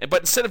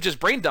 But instead of just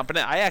brain dumping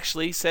it, I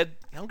actually said,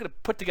 I'm going to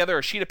put together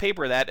a sheet of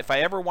paper that if I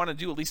ever want to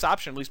do a lease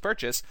option, lease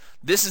purchase,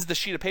 this is the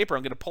sheet of paper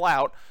I'm going to pull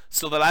out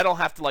so that I don't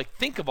have to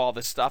think of all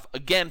this stuff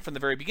again from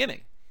the very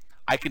beginning.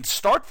 I can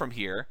start from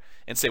here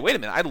and say, wait a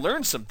minute, I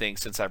learned some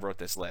things since I wrote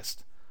this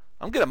list.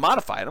 I'm going to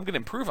modify it. I'm going to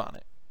improve on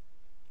it.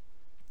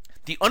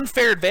 The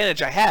unfair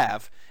advantage I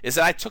have is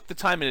that I took the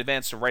time in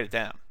advance to write it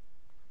down.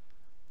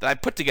 That I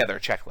put together a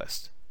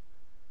checklist.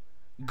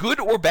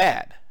 Good or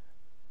bad.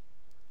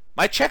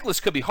 My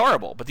checklist could be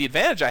horrible, but the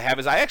advantage I have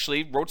is I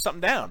actually wrote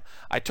something down.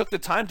 I took the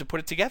time to put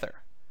it together.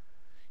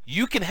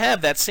 You can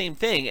have that same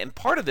thing, and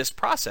part of this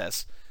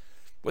process,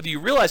 whether you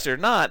realize it or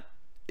not,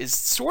 is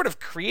sort of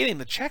creating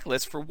the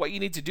checklist for what you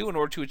need to do in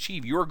order to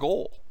achieve your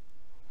goal.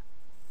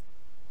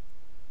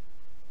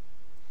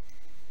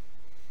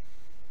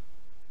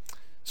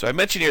 So I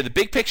mentioned here, the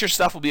big picture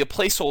stuff will be a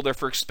placeholder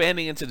for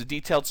expanding into the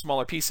detailed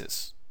smaller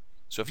pieces.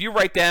 So if you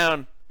write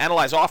down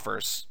analyze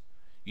offers,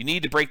 you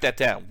need to break that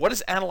down. What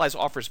does analyze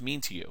offers mean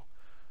to you?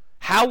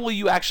 How will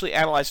you actually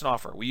analyze an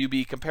offer? Will you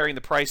be comparing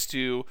the price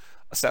to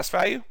assessed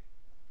value?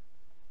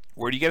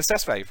 Where do you get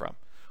assessed value from?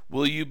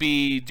 Will you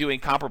be doing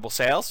comparable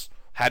sales?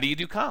 How do you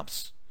do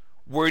comps?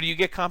 Where do you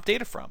get comp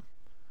data from?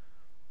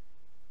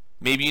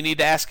 Maybe you need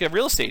to ask a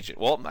real estate agent.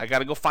 Well, I got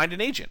to go find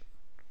an agent.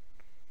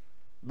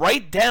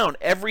 Write down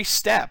every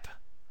step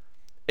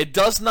It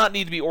does not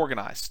need to be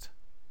organized.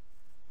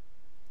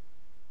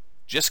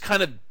 Just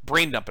kind of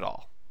brain dump it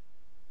all.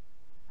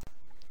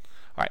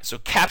 All right, so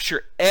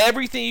capture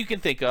everything you can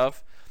think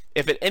of.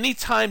 If at any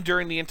time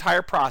during the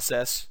entire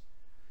process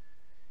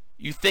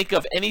you think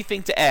of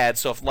anything to add,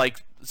 so if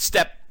like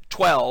step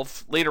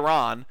 12 later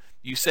on,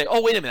 you say,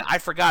 oh, wait a minute, I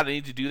forgot I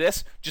need to do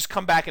this, just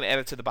come back and add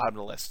it to the bottom of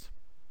the list.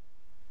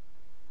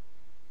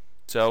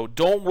 So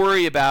don't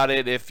worry about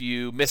it if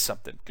you miss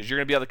something, because you're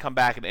going to be able to come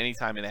back at any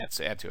time and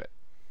add to it.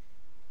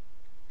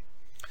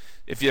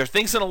 If there are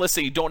things on the list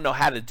that you don't know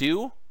how to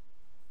do,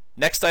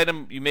 next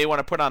item you may want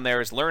to put on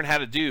there is learn how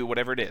to do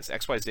whatever it is,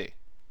 XYZ.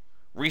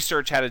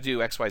 Research how to do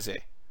XYZ.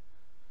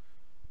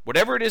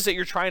 Whatever it is that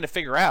you're trying to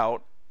figure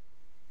out,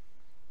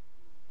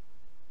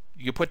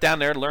 you can put down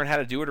there, learn how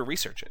to do it or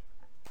research it.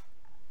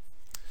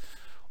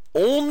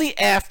 Only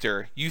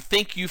after you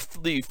think you've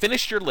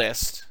finished your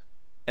list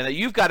and that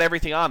you've got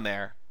everything on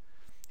there,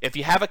 if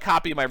you have a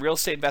copy of my Real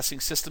Estate Investing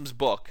Systems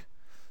book,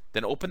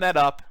 then open that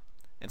up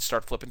and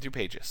start flipping through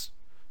pages.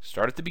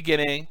 Start at the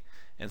beginning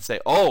and say,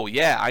 oh,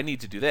 yeah, I need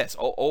to do this.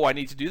 Oh, I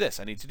need to do this.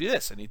 I need to do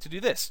this. I need to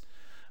do this.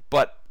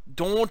 But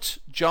don't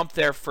jump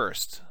there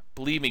first.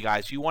 Believe me,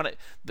 guys, you want it.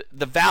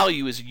 The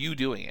value is you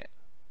doing it.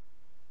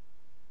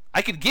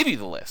 I could give you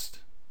the list.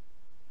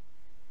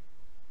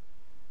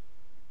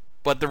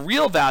 But the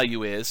real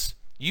value is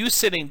you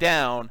sitting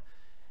down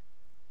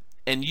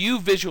and you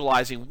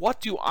visualizing,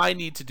 what do I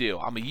need to do?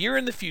 I'm a year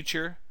in the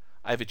future.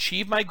 I've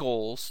achieved my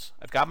goals.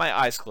 I've got my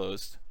eyes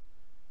closed.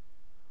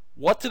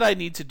 What did I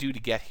need to do to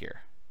get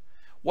here?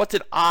 What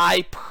did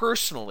I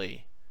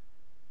personally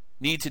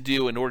need to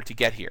do in order to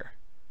get here?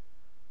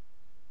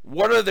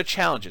 What are the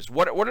challenges?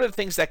 What are the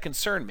things that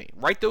concern me?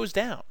 Write those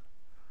down.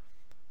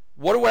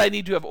 What do I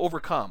need to have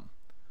overcome?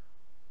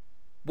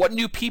 What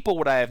new people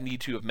would I need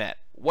to have met?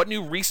 What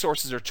new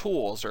resources or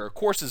tools or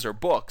courses or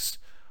books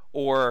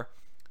or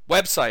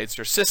websites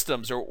or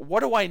systems, or what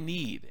do I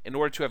need in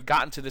order to have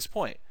gotten to this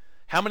point?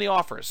 How many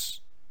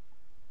offers?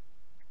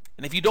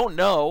 And if you don't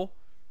know,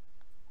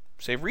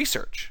 say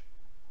research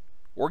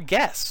or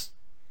guess.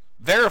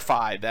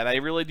 Verify that I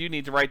really do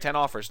need to write 10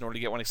 offers in order to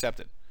get one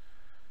accepted.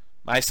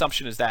 My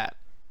assumption is that.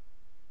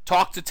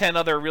 Talk to 10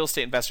 other real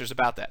estate investors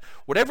about that.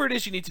 Whatever it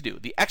is you need to do,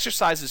 the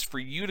exercise is for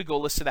you to go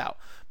list it out.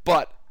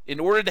 But in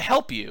order to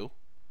help you,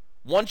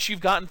 once you've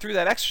gotten through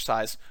that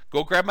exercise,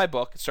 go grab my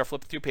book and start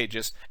flipping through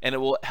pages, and it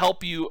will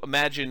help you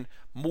imagine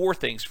more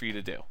things for you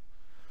to do.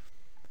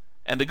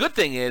 And the good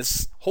thing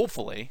is,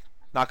 hopefully,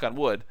 knock on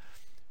wood,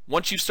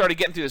 once you've started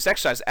getting through this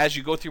exercise, as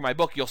you go through my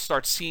book, you'll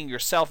start seeing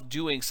yourself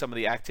doing some of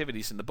the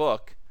activities in the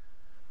book,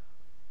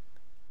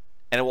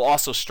 and it will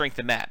also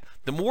strengthen that.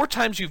 The more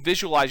times you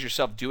visualize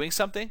yourself doing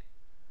something,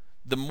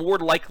 the more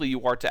likely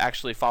you are to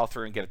actually follow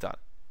through and get it done.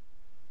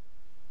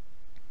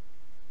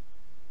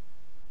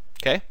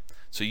 Okay?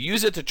 So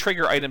use it to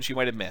trigger items you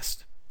might have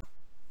missed.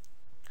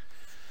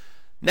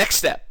 Next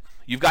step,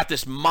 you've got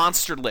this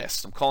monster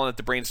list. I'm calling it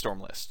the brainstorm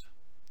list.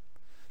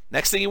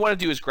 Next thing you want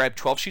to do is grab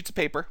 12 sheets of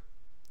paper,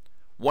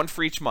 one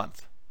for each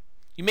month.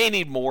 You may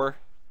need more,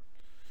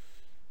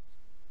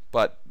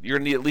 but you're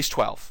going to need at least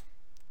 12.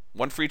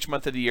 One for each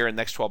month of the year in the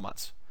next 12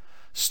 months.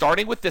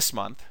 Starting with this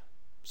month,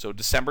 so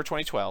December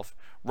 2012,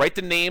 write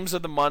the names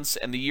of the months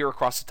and the year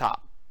across the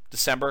top.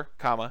 December,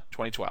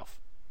 2012.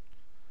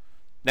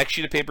 Next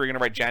sheet of paper, you're going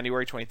to write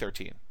January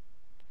 2013.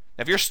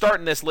 Now, if you're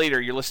starting this later,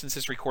 you're listening to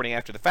this recording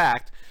after the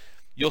fact,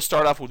 you'll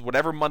start off with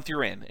whatever month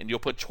you're in, and you'll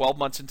put 12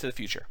 months into the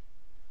future.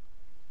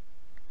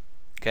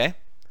 Okay?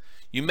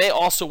 You may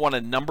also want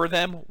to number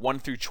them 1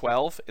 through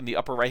 12 in the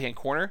upper right-hand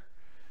corner.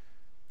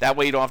 That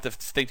way you don't have to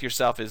think to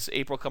yourself, is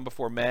April come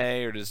before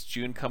May, or does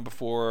June come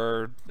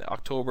before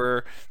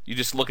October? You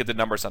just look at the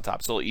numbers on top.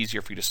 It's a little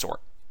easier for you to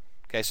sort.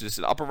 Okay, so just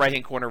in the upper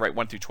right-hand corner, write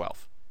 1 through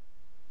 12.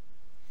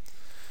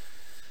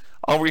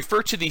 I'll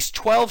refer to these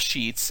 12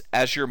 sheets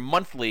as your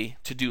monthly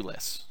to-do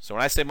list. So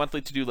when I say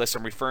monthly to-do list,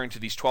 I'm referring to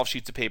these 12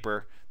 sheets of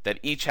paper that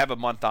each have a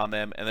month on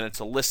them, and then it's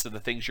a list of the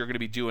things you're going to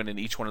be doing in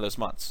each one of those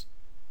months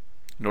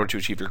in order to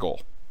achieve your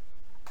goal.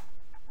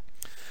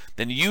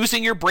 Then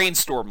using your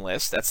brainstorm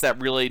list, that's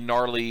that really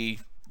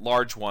gnarly,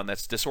 large one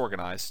that's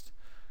disorganized,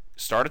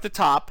 start at the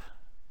top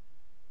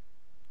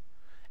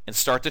and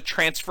start to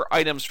transfer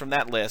items from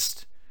that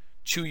list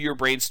to your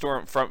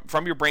brainstorm,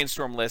 from your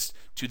brainstorm list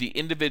to the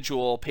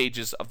individual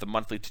pages of the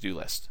monthly to-do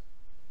list.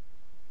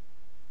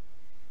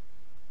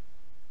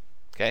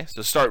 Okay,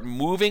 so start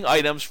moving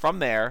items from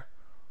there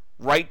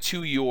right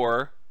to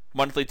your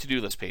monthly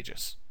to-do list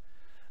pages.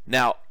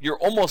 Now, you're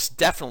almost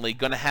definitely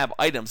going to have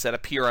items that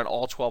appear on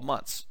all 12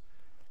 months.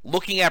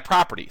 Looking at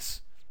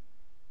properties,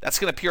 that's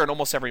going to appear on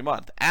almost every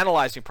month.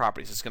 Analyzing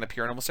properties is going to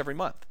appear on almost every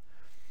month.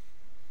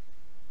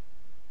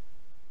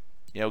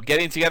 You know,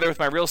 getting together with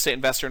my real estate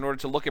investor in order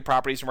to look at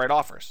properties and write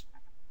offers.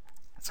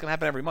 That's going to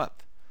happen every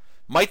month.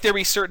 Might there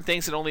be certain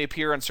things that only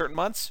appear on certain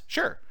months?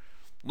 Sure.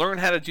 Learn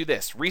how to do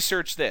this.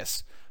 Research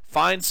this.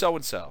 Find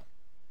so-and-so.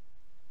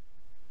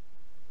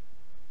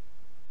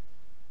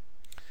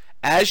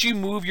 As you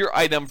move your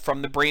item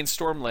from the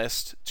brainstorm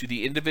list to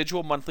the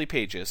individual monthly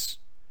pages,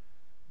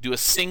 do a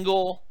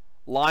single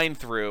line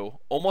through,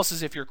 almost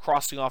as if you're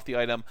crossing off the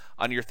item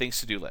on your things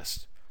to do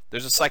list.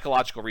 There's a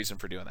psychological reason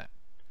for doing that.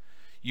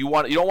 You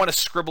don't want to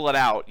scribble it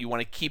out. You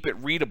want to keep it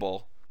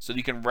readable so that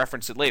you can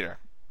reference it later.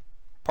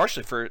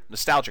 Partially for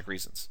nostalgic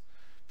reasons.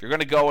 If you're going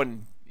to go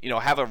and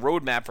have a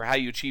roadmap for how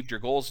you achieved your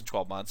goals in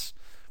 12 months,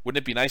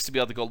 wouldn't it be nice to be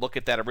able to go look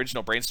at that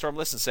original brainstorm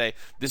list and say,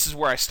 this is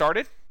where I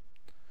started?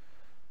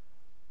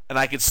 And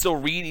I could still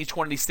read each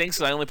one of these things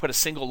because I only put a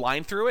single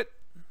line through it?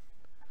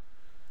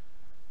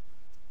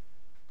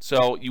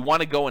 So you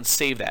want to go and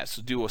save that.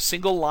 So do a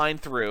single line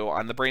through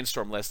on the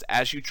brainstorm list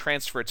as you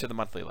transfer it to the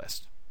monthly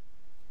list.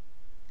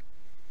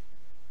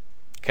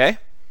 Okay?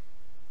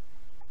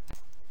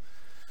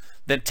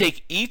 Then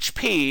take each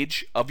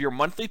page of your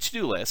monthly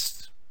to-do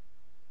list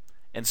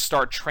and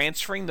start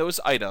transferring those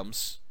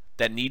items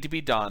that need to be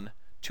done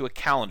to a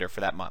calendar for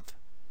that month.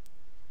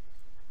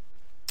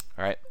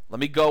 All right, let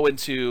me go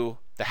into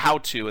the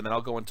how-to, and then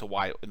I'll go into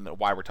why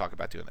we're talking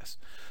about doing this.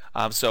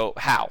 So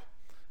how?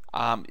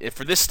 If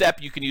for this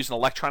step, you can use an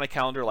electronic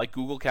calendar like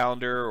Google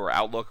Calendar or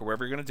Outlook or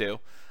whatever you're going to do.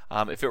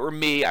 If it were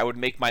me, I would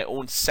make my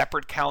own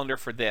separate calendar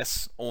for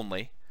this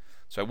only.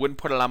 So I wouldn't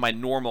put it on my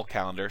normal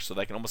calendar, so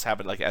that I can almost have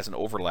it like as an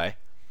overlay.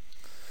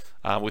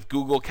 With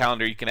Google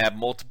Calendar, you can have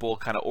multiple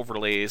kind of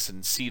overlays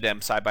and see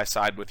them side by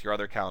side with your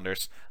other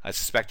calendars. I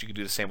suspect you can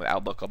do the same with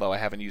Outlook, although I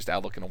haven't used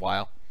Outlook in a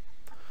while.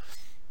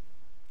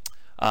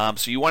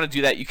 So you want to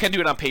do that. You can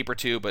do it on paper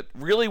too, but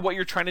really what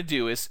you're trying to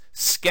do is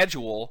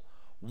schedule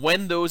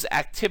when those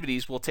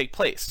activities will take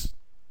place.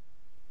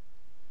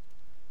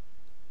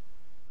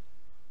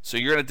 So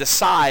you're going to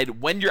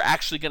decide when you're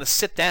actually going to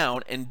sit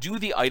down and do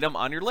the item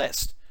on your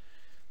list.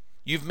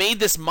 You've made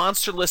this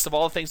monster list of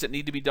all the things that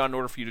need to be done in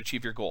order for you to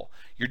achieve your goal.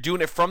 You're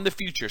doing it from the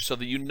future so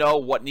that you know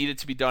what needed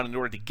to be done in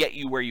order to get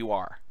you where you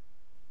are.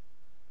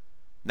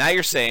 Now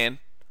you're saying,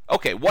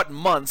 okay, what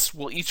months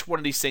will each one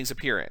of these things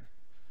appear in?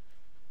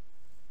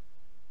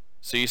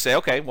 So you say,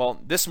 okay,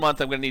 well, this month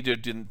I'm going to need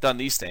to have done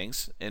these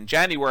things. In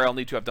January, I'll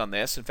need to have done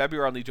this. In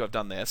February, I'll need to have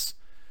done this.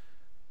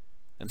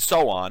 And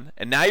so on.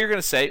 And now you're going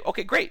to say,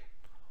 okay, great.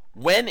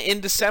 When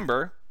in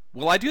December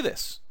will I do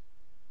this?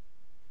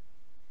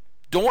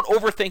 Don't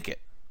overthink it,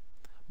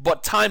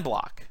 but time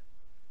block.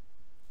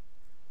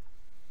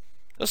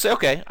 They'll say,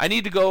 okay, I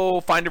need to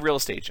go find a real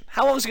estate agent.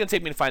 How long is it going to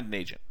take me to find an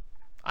agent?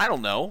 I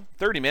don't know,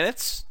 30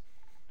 minutes?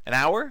 An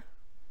hour?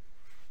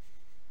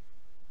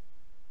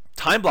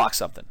 Time block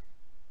something.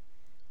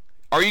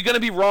 Are you going to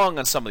be wrong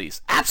on some of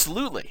these?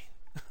 Absolutely.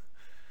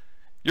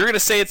 You're going to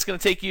say it's going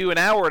to take you an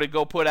hour to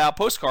go put out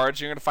postcards.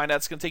 You're going to find out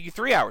it's going to take you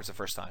 3 hours the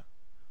first time.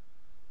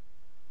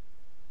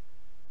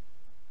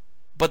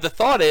 But the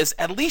thought is,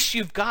 at least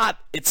you've got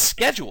it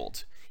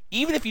scheduled.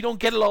 Even if you don't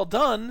get it all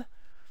done,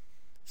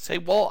 say,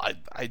 well,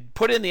 I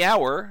put in the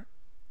hour.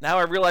 Now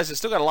I realize I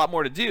still got a lot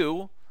more to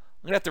do.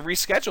 I'm going to have to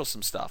reschedule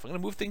some stuff. I'm going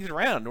to move things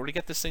around in order to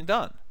get this thing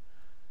done.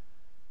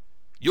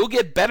 You'll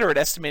get better at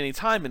estimating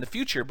time in the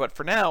future, but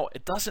for now,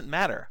 it doesn't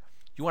matter.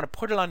 You want to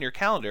put it on your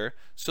calendar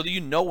so that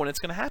you know when it's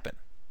going to happen.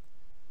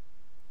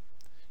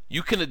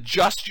 You can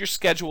adjust your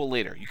schedule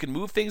later. You can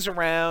move things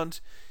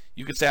around.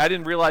 You could say, I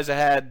didn't realize I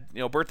had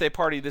a birthday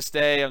party this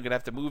day. I'm going to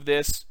have to move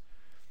this.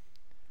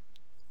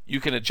 You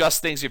can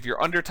adjust things if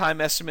you're under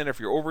time estimate or if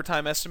you're over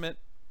time estimate.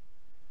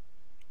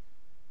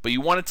 But you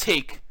want to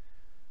take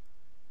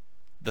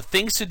the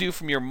things to do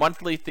from your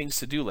monthly things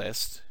to do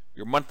list,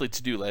 your monthly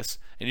to-do list,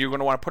 and you're going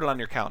to want to put it on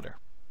your calendar.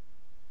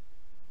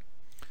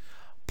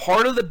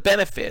 Part of the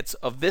benefits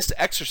of this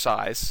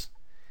exercise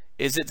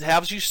is it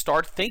helps you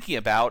start thinking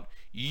about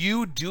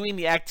you doing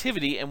the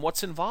activity and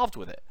what's involved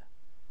with it.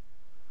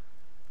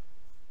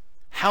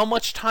 How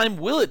much time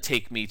will it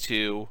take me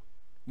to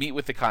meet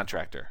with the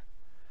contractor?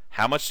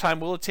 How much time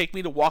will it take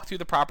me to walk through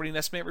the property and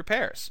estimate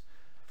repairs?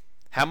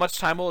 How much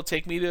time will it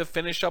take me to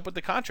finish up with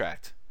the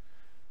contract?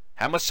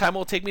 How much time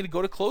will it take me to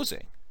go to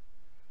closing?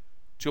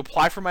 To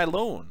apply for my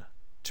loan?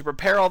 To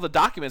prepare all the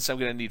documents I'm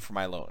going to need for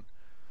my loan?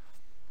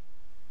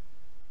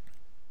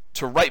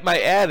 To write my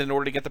ad in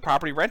order to get the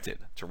property rented?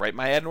 To write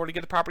my ad in order to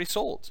get the property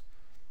sold?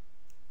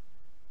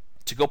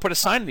 To go put a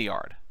sign in the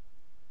yard?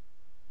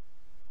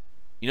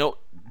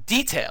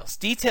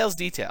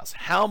 Details.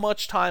 How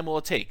much time will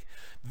it take?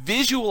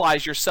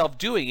 Visualize yourself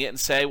doing it and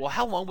say, well,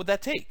 how long would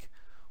that take?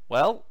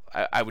 Well,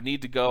 I would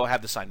need to go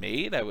have the sign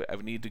made. I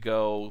would need to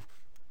go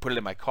put it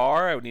in my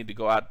car. I would need to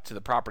go out to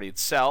the property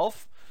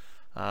itself.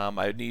 I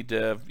would need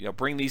to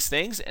bring these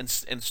things and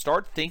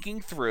start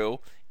thinking through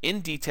in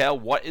detail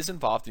what is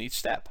involved in each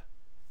step.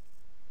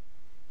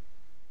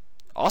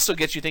 Also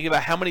gets you thinking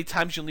about how many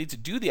times you'll need to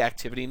do the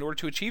activity in order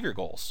to achieve your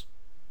goals.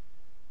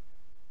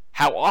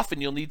 How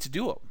often you'll need to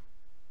do them.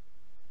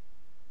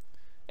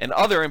 And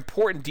other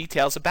important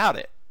details about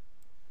it.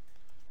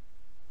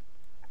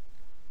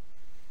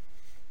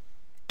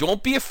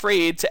 Don't be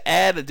afraid to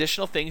add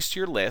additional things to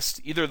your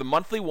list, either the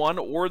monthly one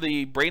or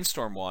the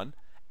brainstorm one,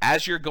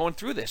 as you're going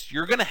through this.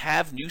 You're going to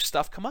have new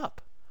stuff come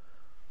up.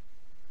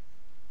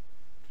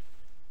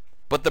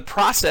 But the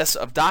process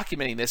of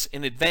documenting this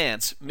in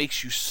advance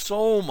makes you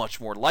so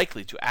much more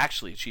likely to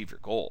actually achieve your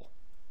goal.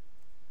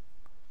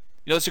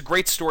 It's a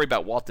great story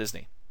about Walt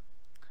Disney.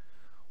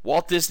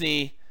 Walt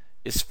Disney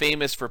is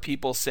famous for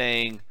people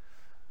saying,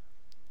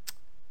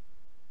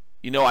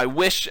 I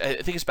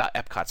think it's about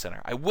Epcot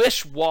Center. I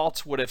wish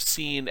Walt would have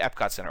seen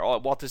Epcot Center.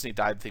 Walt Disney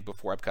died, I think,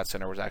 before Epcot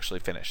Center was actually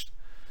finished.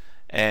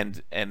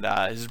 And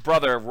his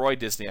brother, Roy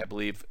Disney, I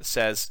believe,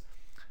 says,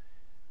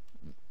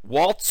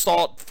 Walt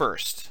saw it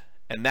first,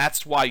 and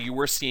that's why you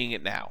were seeing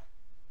it now.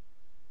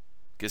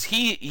 Because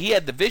he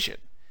had the vision.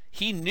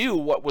 He knew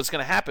what was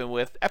going to happen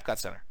with Epcot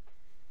Center.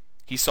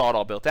 He saw it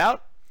all built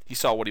out. He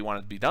saw what he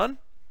wanted to be done.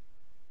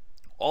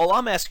 All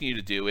I'm asking you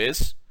to do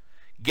is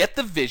get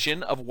the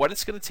vision of what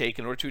it's going to take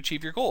in order to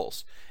achieve your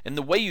goals. And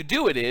the way you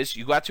do it is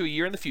you go out to a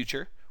year in the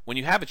future when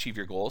you have achieved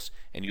your goals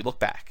and you look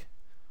back.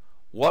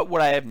 What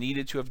would I have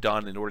needed to have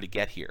done in order to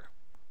get here?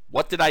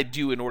 What did I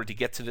do in order to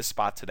get to this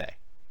spot today?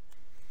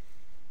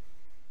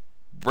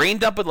 Brain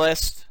dump a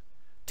list,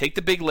 take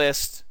the big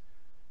list,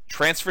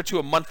 transfer to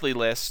a monthly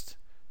list,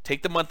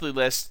 take the monthly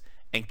list,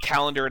 and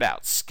calendar it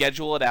out.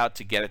 Schedule it out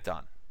to get it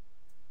done.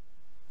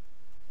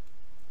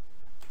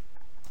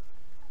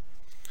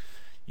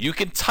 You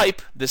can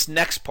type this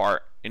next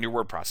part in your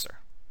word processor.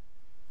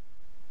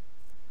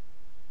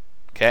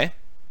 Okay?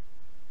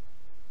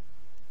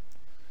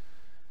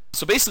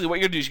 So basically what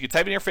you're going to do is you can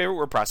type in your favorite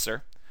word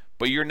processor,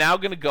 but you're now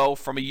going to go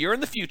from a year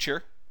in the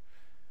future.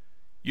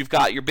 You've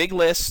got your big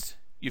list,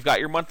 you've got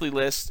your monthly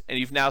list, and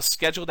you've now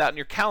scheduled out in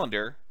your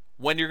calendar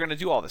when you're going to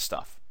do all this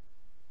stuff.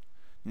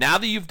 Now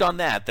that you've done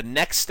that, the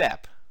next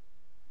step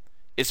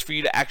is for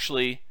you to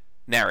actually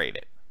narrate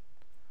it.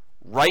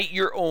 Write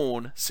your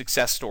own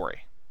success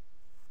story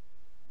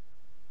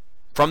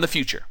from the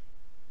future.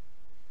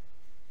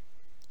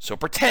 So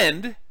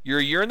pretend you're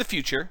a year in the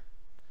future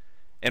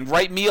and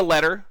write me a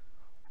letter,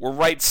 or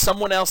write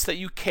someone else that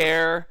you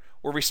care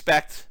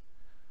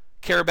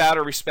about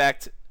or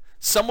respect,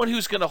 someone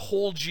who's going to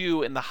hold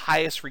you in the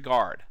highest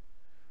regard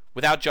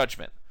without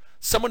judgment,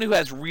 someone who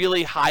has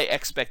really high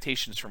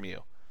expectations from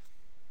you.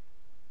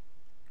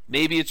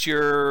 Maybe it's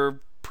your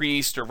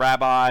priest or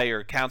rabbi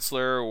or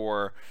counselor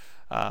or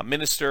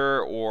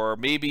minister, or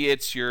maybe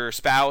it's your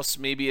spouse,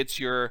 maybe it's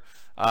your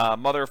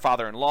mother or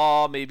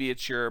father-in-law, maybe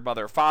it's your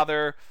mother or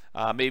father,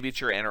 maybe it's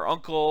your aunt or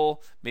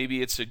uncle,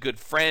 maybe it's a good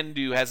friend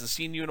who hasn't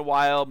seen you in a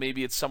while,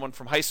 maybe it's someone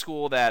from high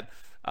school that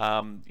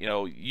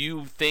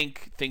you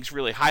think thinks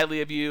really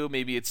highly of you,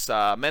 maybe it's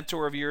a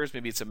mentor of yours,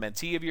 maybe it's a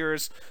mentee of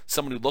yours,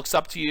 someone who looks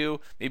up to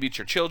you, maybe it's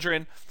your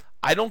children.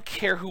 I don't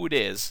care who it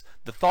is.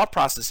 The thought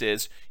process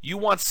is you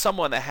want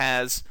someone that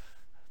has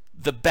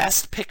the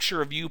best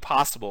picture of you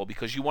possible,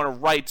 because you want to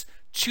write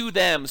to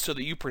them so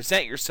that you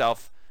present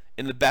yourself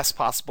in the best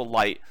possible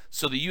light,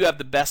 so that you have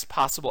the best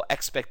possible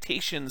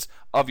expectations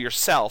of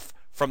yourself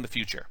from the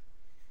future.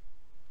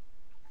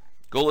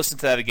 Go listen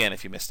to that again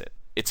if you missed it.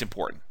 It's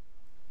important.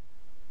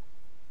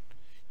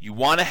 You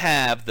want to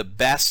have the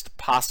best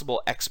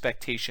possible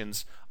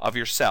expectations of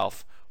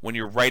yourself when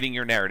you're writing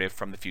your narrative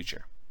from the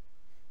future.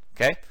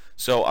 Okay?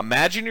 So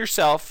imagine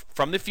yourself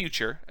from the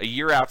future, a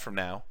year out from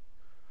now,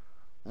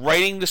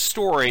 writing the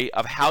story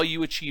of how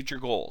you achieved your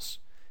goals.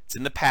 It's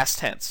in the past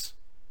tense.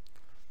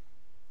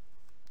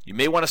 You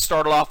may want to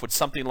start off with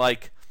something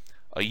like,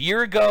 a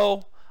year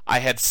ago, I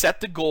had set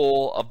the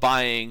goal of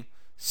buying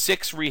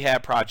 6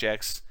 rehab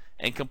projects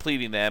and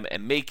completing them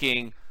and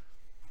making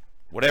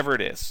whatever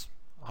it is,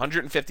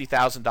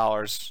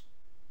 $150,000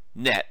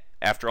 net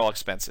after all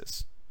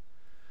expenses.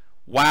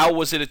 Wow,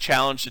 was it a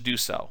challenge to do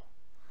so?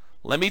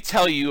 Let me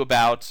tell you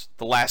about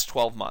the last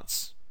 12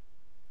 months.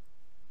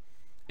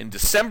 In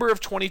December of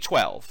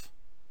 2012,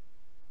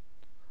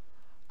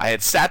 I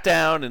had sat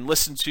down and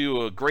listened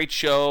to a great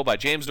show by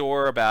James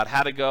Orr about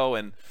how to go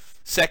and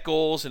set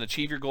goals and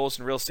achieve your goals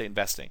in real estate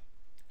investing.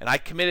 And I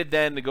committed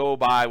then to go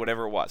buy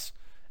whatever it was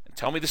and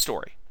tell me the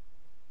story.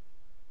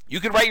 You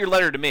can write your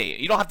letter to me.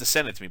 You don't have to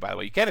send it to me, by the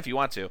way. You can if you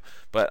want to,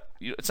 but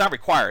it's not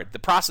required. The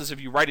process of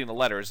you writing the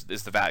letter is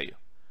the value.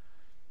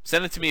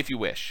 Send it to me if you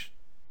wish,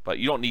 but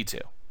you don't need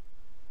to.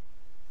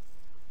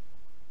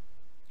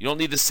 You don't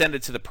need to send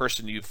it to the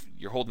person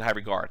you're holding in high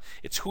regard.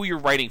 It's who you're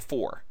writing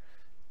for.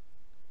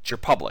 It's your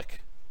public.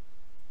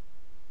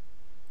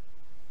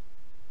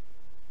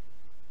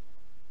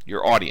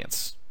 Your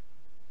audience.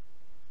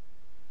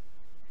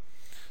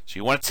 So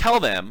you want to tell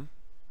them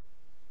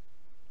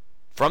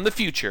from the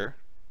future,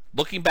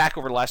 looking back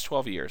over the last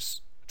 12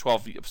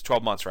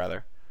 months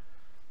rather,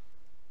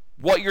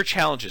 what your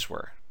challenges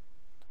were.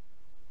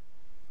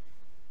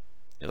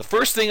 The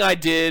first thing I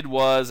did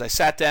was I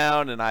sat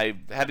down and I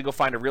had to go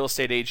find a real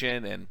estate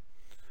agent, and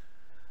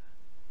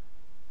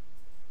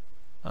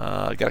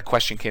I got a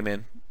question came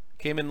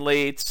in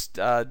late.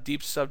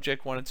 Deep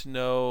subject, wanted to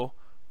know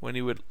when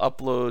he would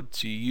upload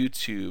to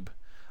YouTube.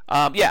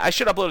 Yeah, I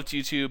should upload it to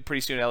YouTube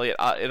pretty soon, Elliot.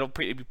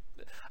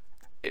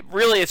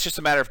 It's just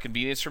a matter of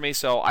convenience for me,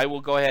 so I will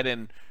go ahead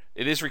and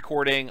it is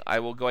recording. I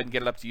will go ahead and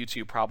get it up to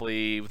YouTube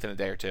probably within a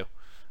day or two.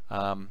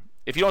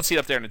 If you don't see it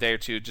up there in a day or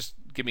two, just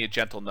give me a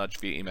gentle nudge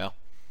via email.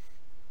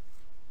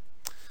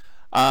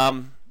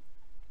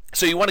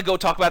 So you want to go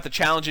talk about the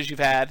challenges you've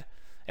had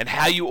and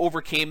how you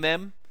overcame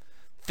them.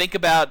 Think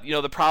about,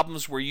 the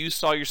problems where you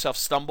saw yourself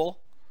stumble.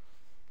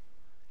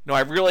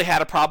 I really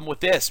had a problem with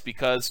this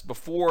because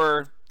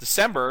before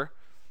December,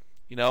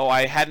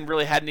 I hadn't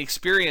really had any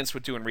experience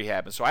with doing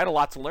rehab, and so I had a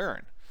lot to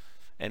learn.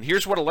 And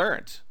here's what I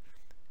learned.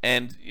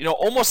 And,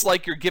 almost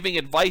like you're giving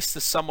advice to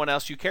someone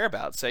else you care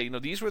about. Say,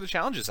 these were the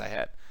challenges I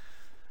had.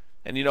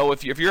 And,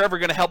 if you're ever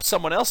going to help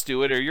someone else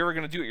do it or you're ever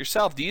going to do it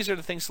yourself, these are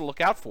the things to look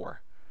out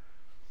for.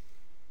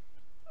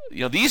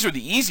 These are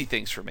the easy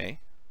things for me.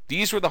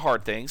 These were the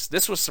hard things.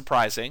 This was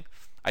surprising.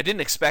 I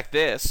didn't expect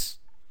this.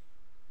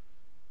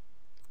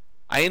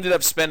 I ended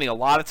up spending a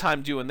lot of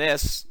time doing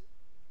this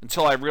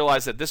until I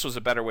realized that this was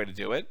a better way to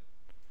do it.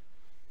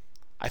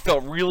 I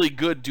felt really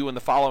good doing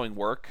the following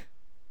work.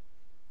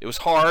 It was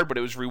hard, but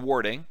it was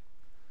rewarding.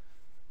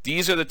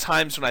 These are the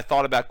times when I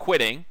thought about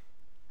quitting,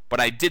 but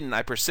I didn't.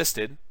 I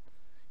persisted.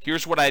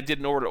 Here's what I did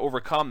in order to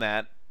overcome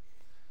that.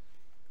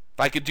 If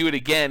I could do it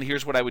again,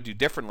 here's what I would do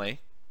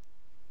differently.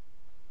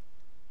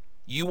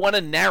 You want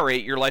to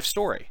narrate your life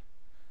story.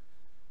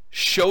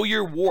 Show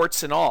your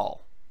warts and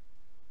all.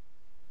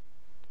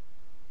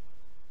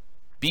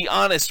 Be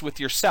honest with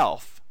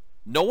yourself.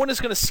 No one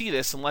is going to see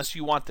this unless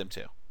you want them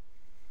to.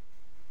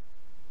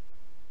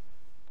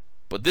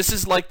 But this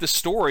is like the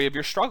story of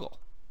your struggle.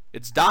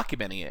 It's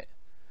documenting it.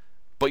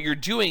 But you're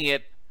doing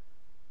it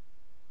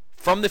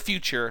from the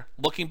future,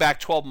 looking back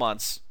 12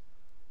 months,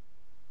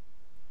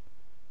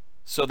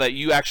 so that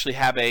you actually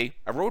have a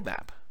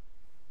roadmap.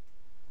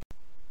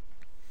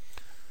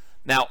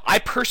 Now, I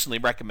personally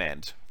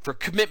recommend, for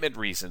commitment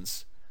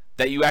reasons,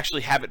 that you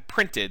actually have it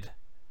printed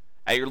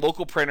at your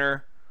local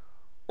printer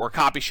or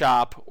copy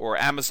shop or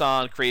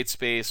Amazon,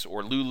 CreateSpace,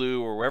 or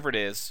Lulu, or wherever it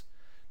is.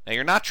 Now,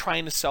 you're not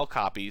trying to sell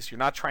copies. You're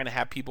not trying to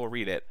have people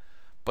read it.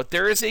 But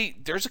there's a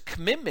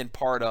commitment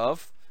part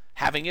of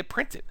having it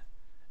printed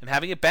and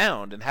having it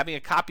bound and having a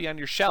copy on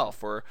your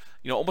shelf, or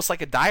almost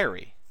like a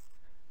diary.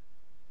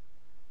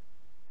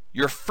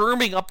 You're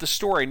firming up the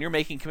story and you're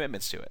making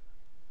commitments to it.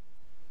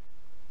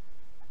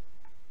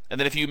 And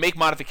then if you make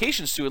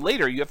modifications to it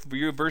later, you have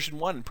your version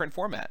 1 in print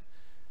format.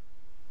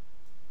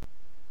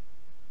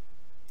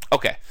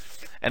 Okay.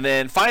 And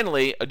then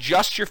finally,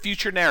 adjust your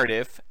future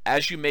narrative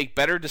as you make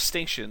better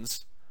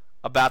distinctions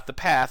about the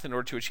path in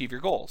order to achieve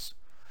your goals.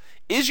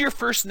 Is your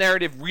first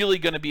narrative really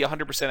going to be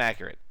 100%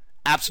 accurate?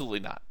 Absolutely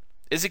not.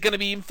 Is it going to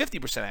be even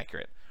 50%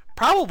 accurate?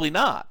 Probably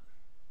not.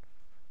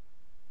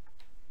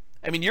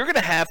 I mean, you're going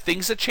to have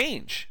things that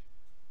change.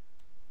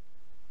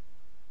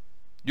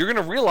 You're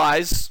going to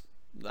realize,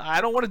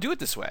 I don't want to do it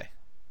this way.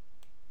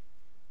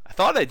 I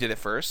thought I did it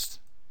first,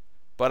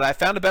 but I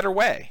found a better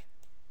way.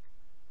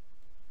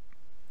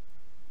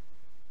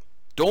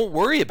 Don't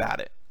worry about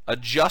it.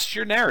 Adjust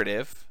your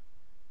narrative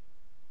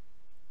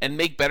and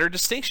make better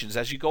distinctions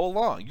as you go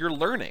along. You're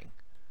learning.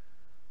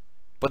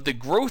 But the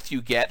growth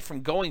you get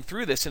from going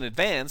through this in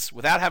advance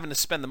without having to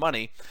spend the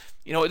money,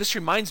 this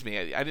reminds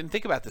me, I didn't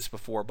think about this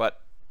before,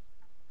 but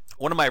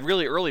one of my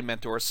really early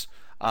mentors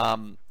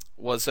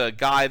was a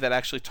guy that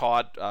actually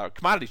taught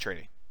commodity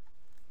trading.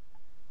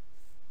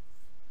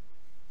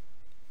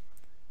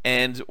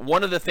 And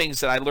one of the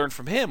things that I learned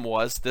from him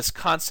was this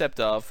concept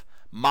of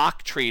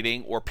mock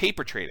trading or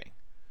paper trading,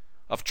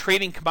 of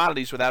trading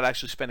commodities without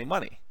actually spending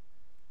money.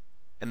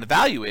 And the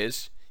value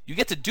is you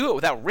get to do it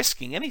without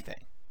risking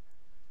anything.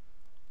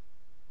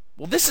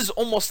 Well, this is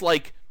almost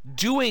like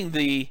doing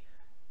the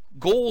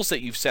goals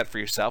that you've set for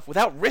yourself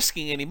without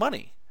risking any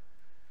money.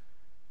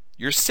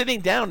 You're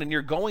sitting down and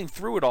you're going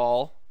through it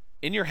all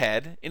in your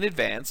head in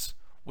advance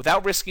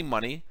without risking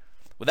money,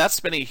 without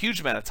spending a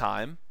huge amount of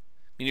time.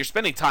 I mean, you're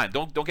spending time.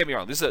 Don't get me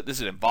wrong. This is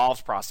an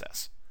involved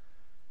process.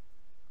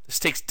 This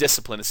takes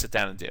discipline to sit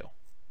down and do.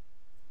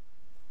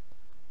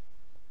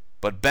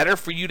 But better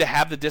for you to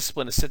have the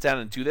discipline to sit down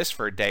and do this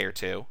for a day or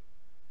two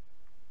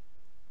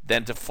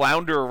than to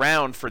flounder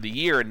around for the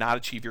year and not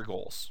achieve your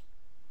goals.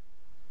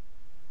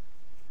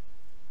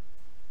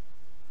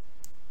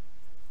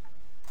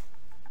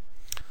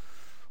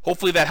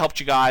 Hopefully that helped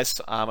you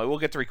guys. I will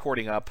get the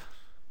recording up.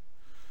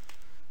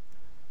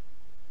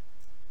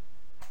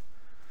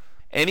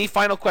 Any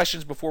final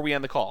questions before we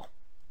end the call?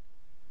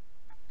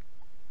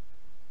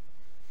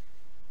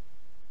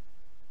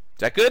 Is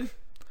that good?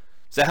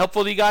 Is that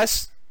helpful to you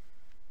guys?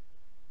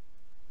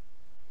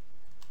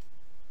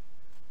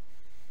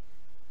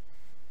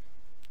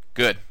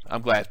 Good.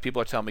 I'm glad. People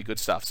are telling me good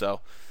stuff. So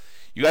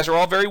you guys are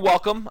all very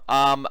welcome.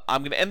 I'm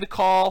going to end the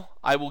call.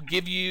 I will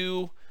give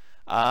you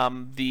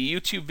the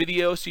YouTube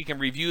video so you can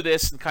review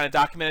this and kind of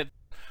document it.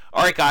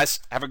 All right,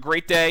 guys. Have a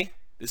great day.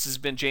 This has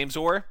been James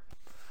Orr.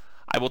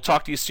 I will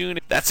talk to you soon.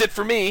 That's it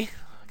for me.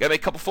 Got to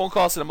make a couple phone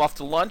calls and I'm off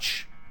to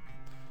lunch.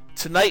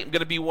 Tonight I'm going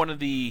to be one of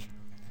the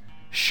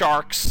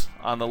sharks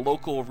on the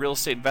local real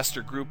estate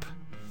investor group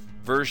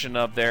version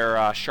of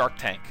their Shark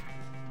Tank.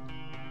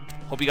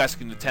 Hope you guys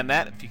can attend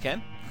that if you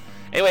can.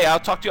 Anyway, I'll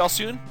talk to you all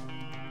soon.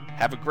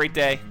 Have a great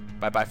day.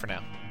 Bye-bye for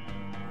now.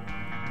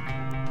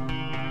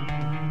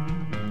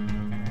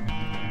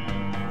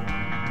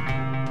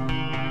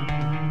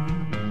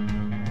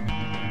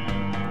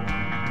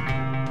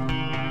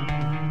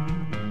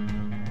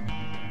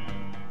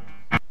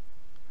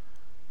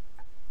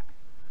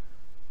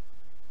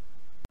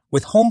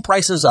 With home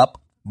prices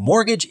up,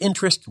 mortgage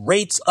interest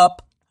rates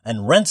up,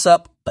 and rents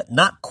up, but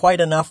not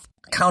quite enough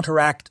to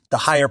counteract the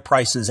higher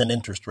prices and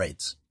interest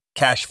rates.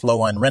 Cash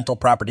flow on rental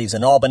properties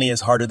in Albany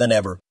is harder than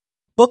ever.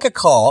 Book a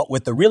call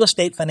with the Real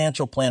Estate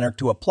Financial Planner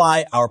to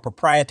apply our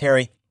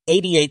proprietary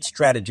 88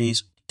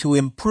 strategies to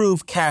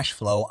improve cash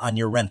flow on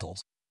your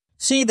rentals.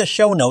 See the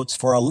show notes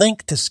for a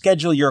link to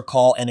schedule your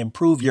call and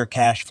improve your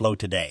cash flow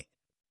today.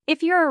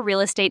 If you're a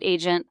real estate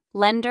agent,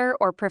 lender,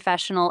 or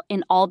professional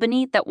in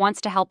Albany that wants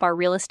to help our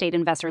real estate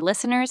investor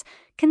listeners,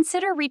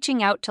 consider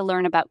reaching out to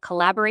learn about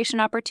collaboration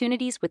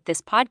opportunities with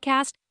this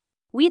podcast.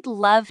 We'd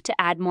love to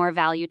add more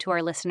value to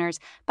our listeners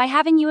by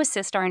having you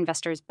assist our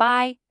investors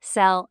buy,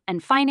 sell,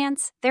 and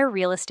finance their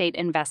real estate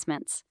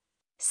investments.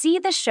 See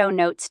the show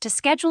notes to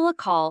schedule a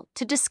call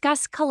to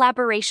discuss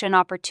collaboration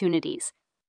opportunities.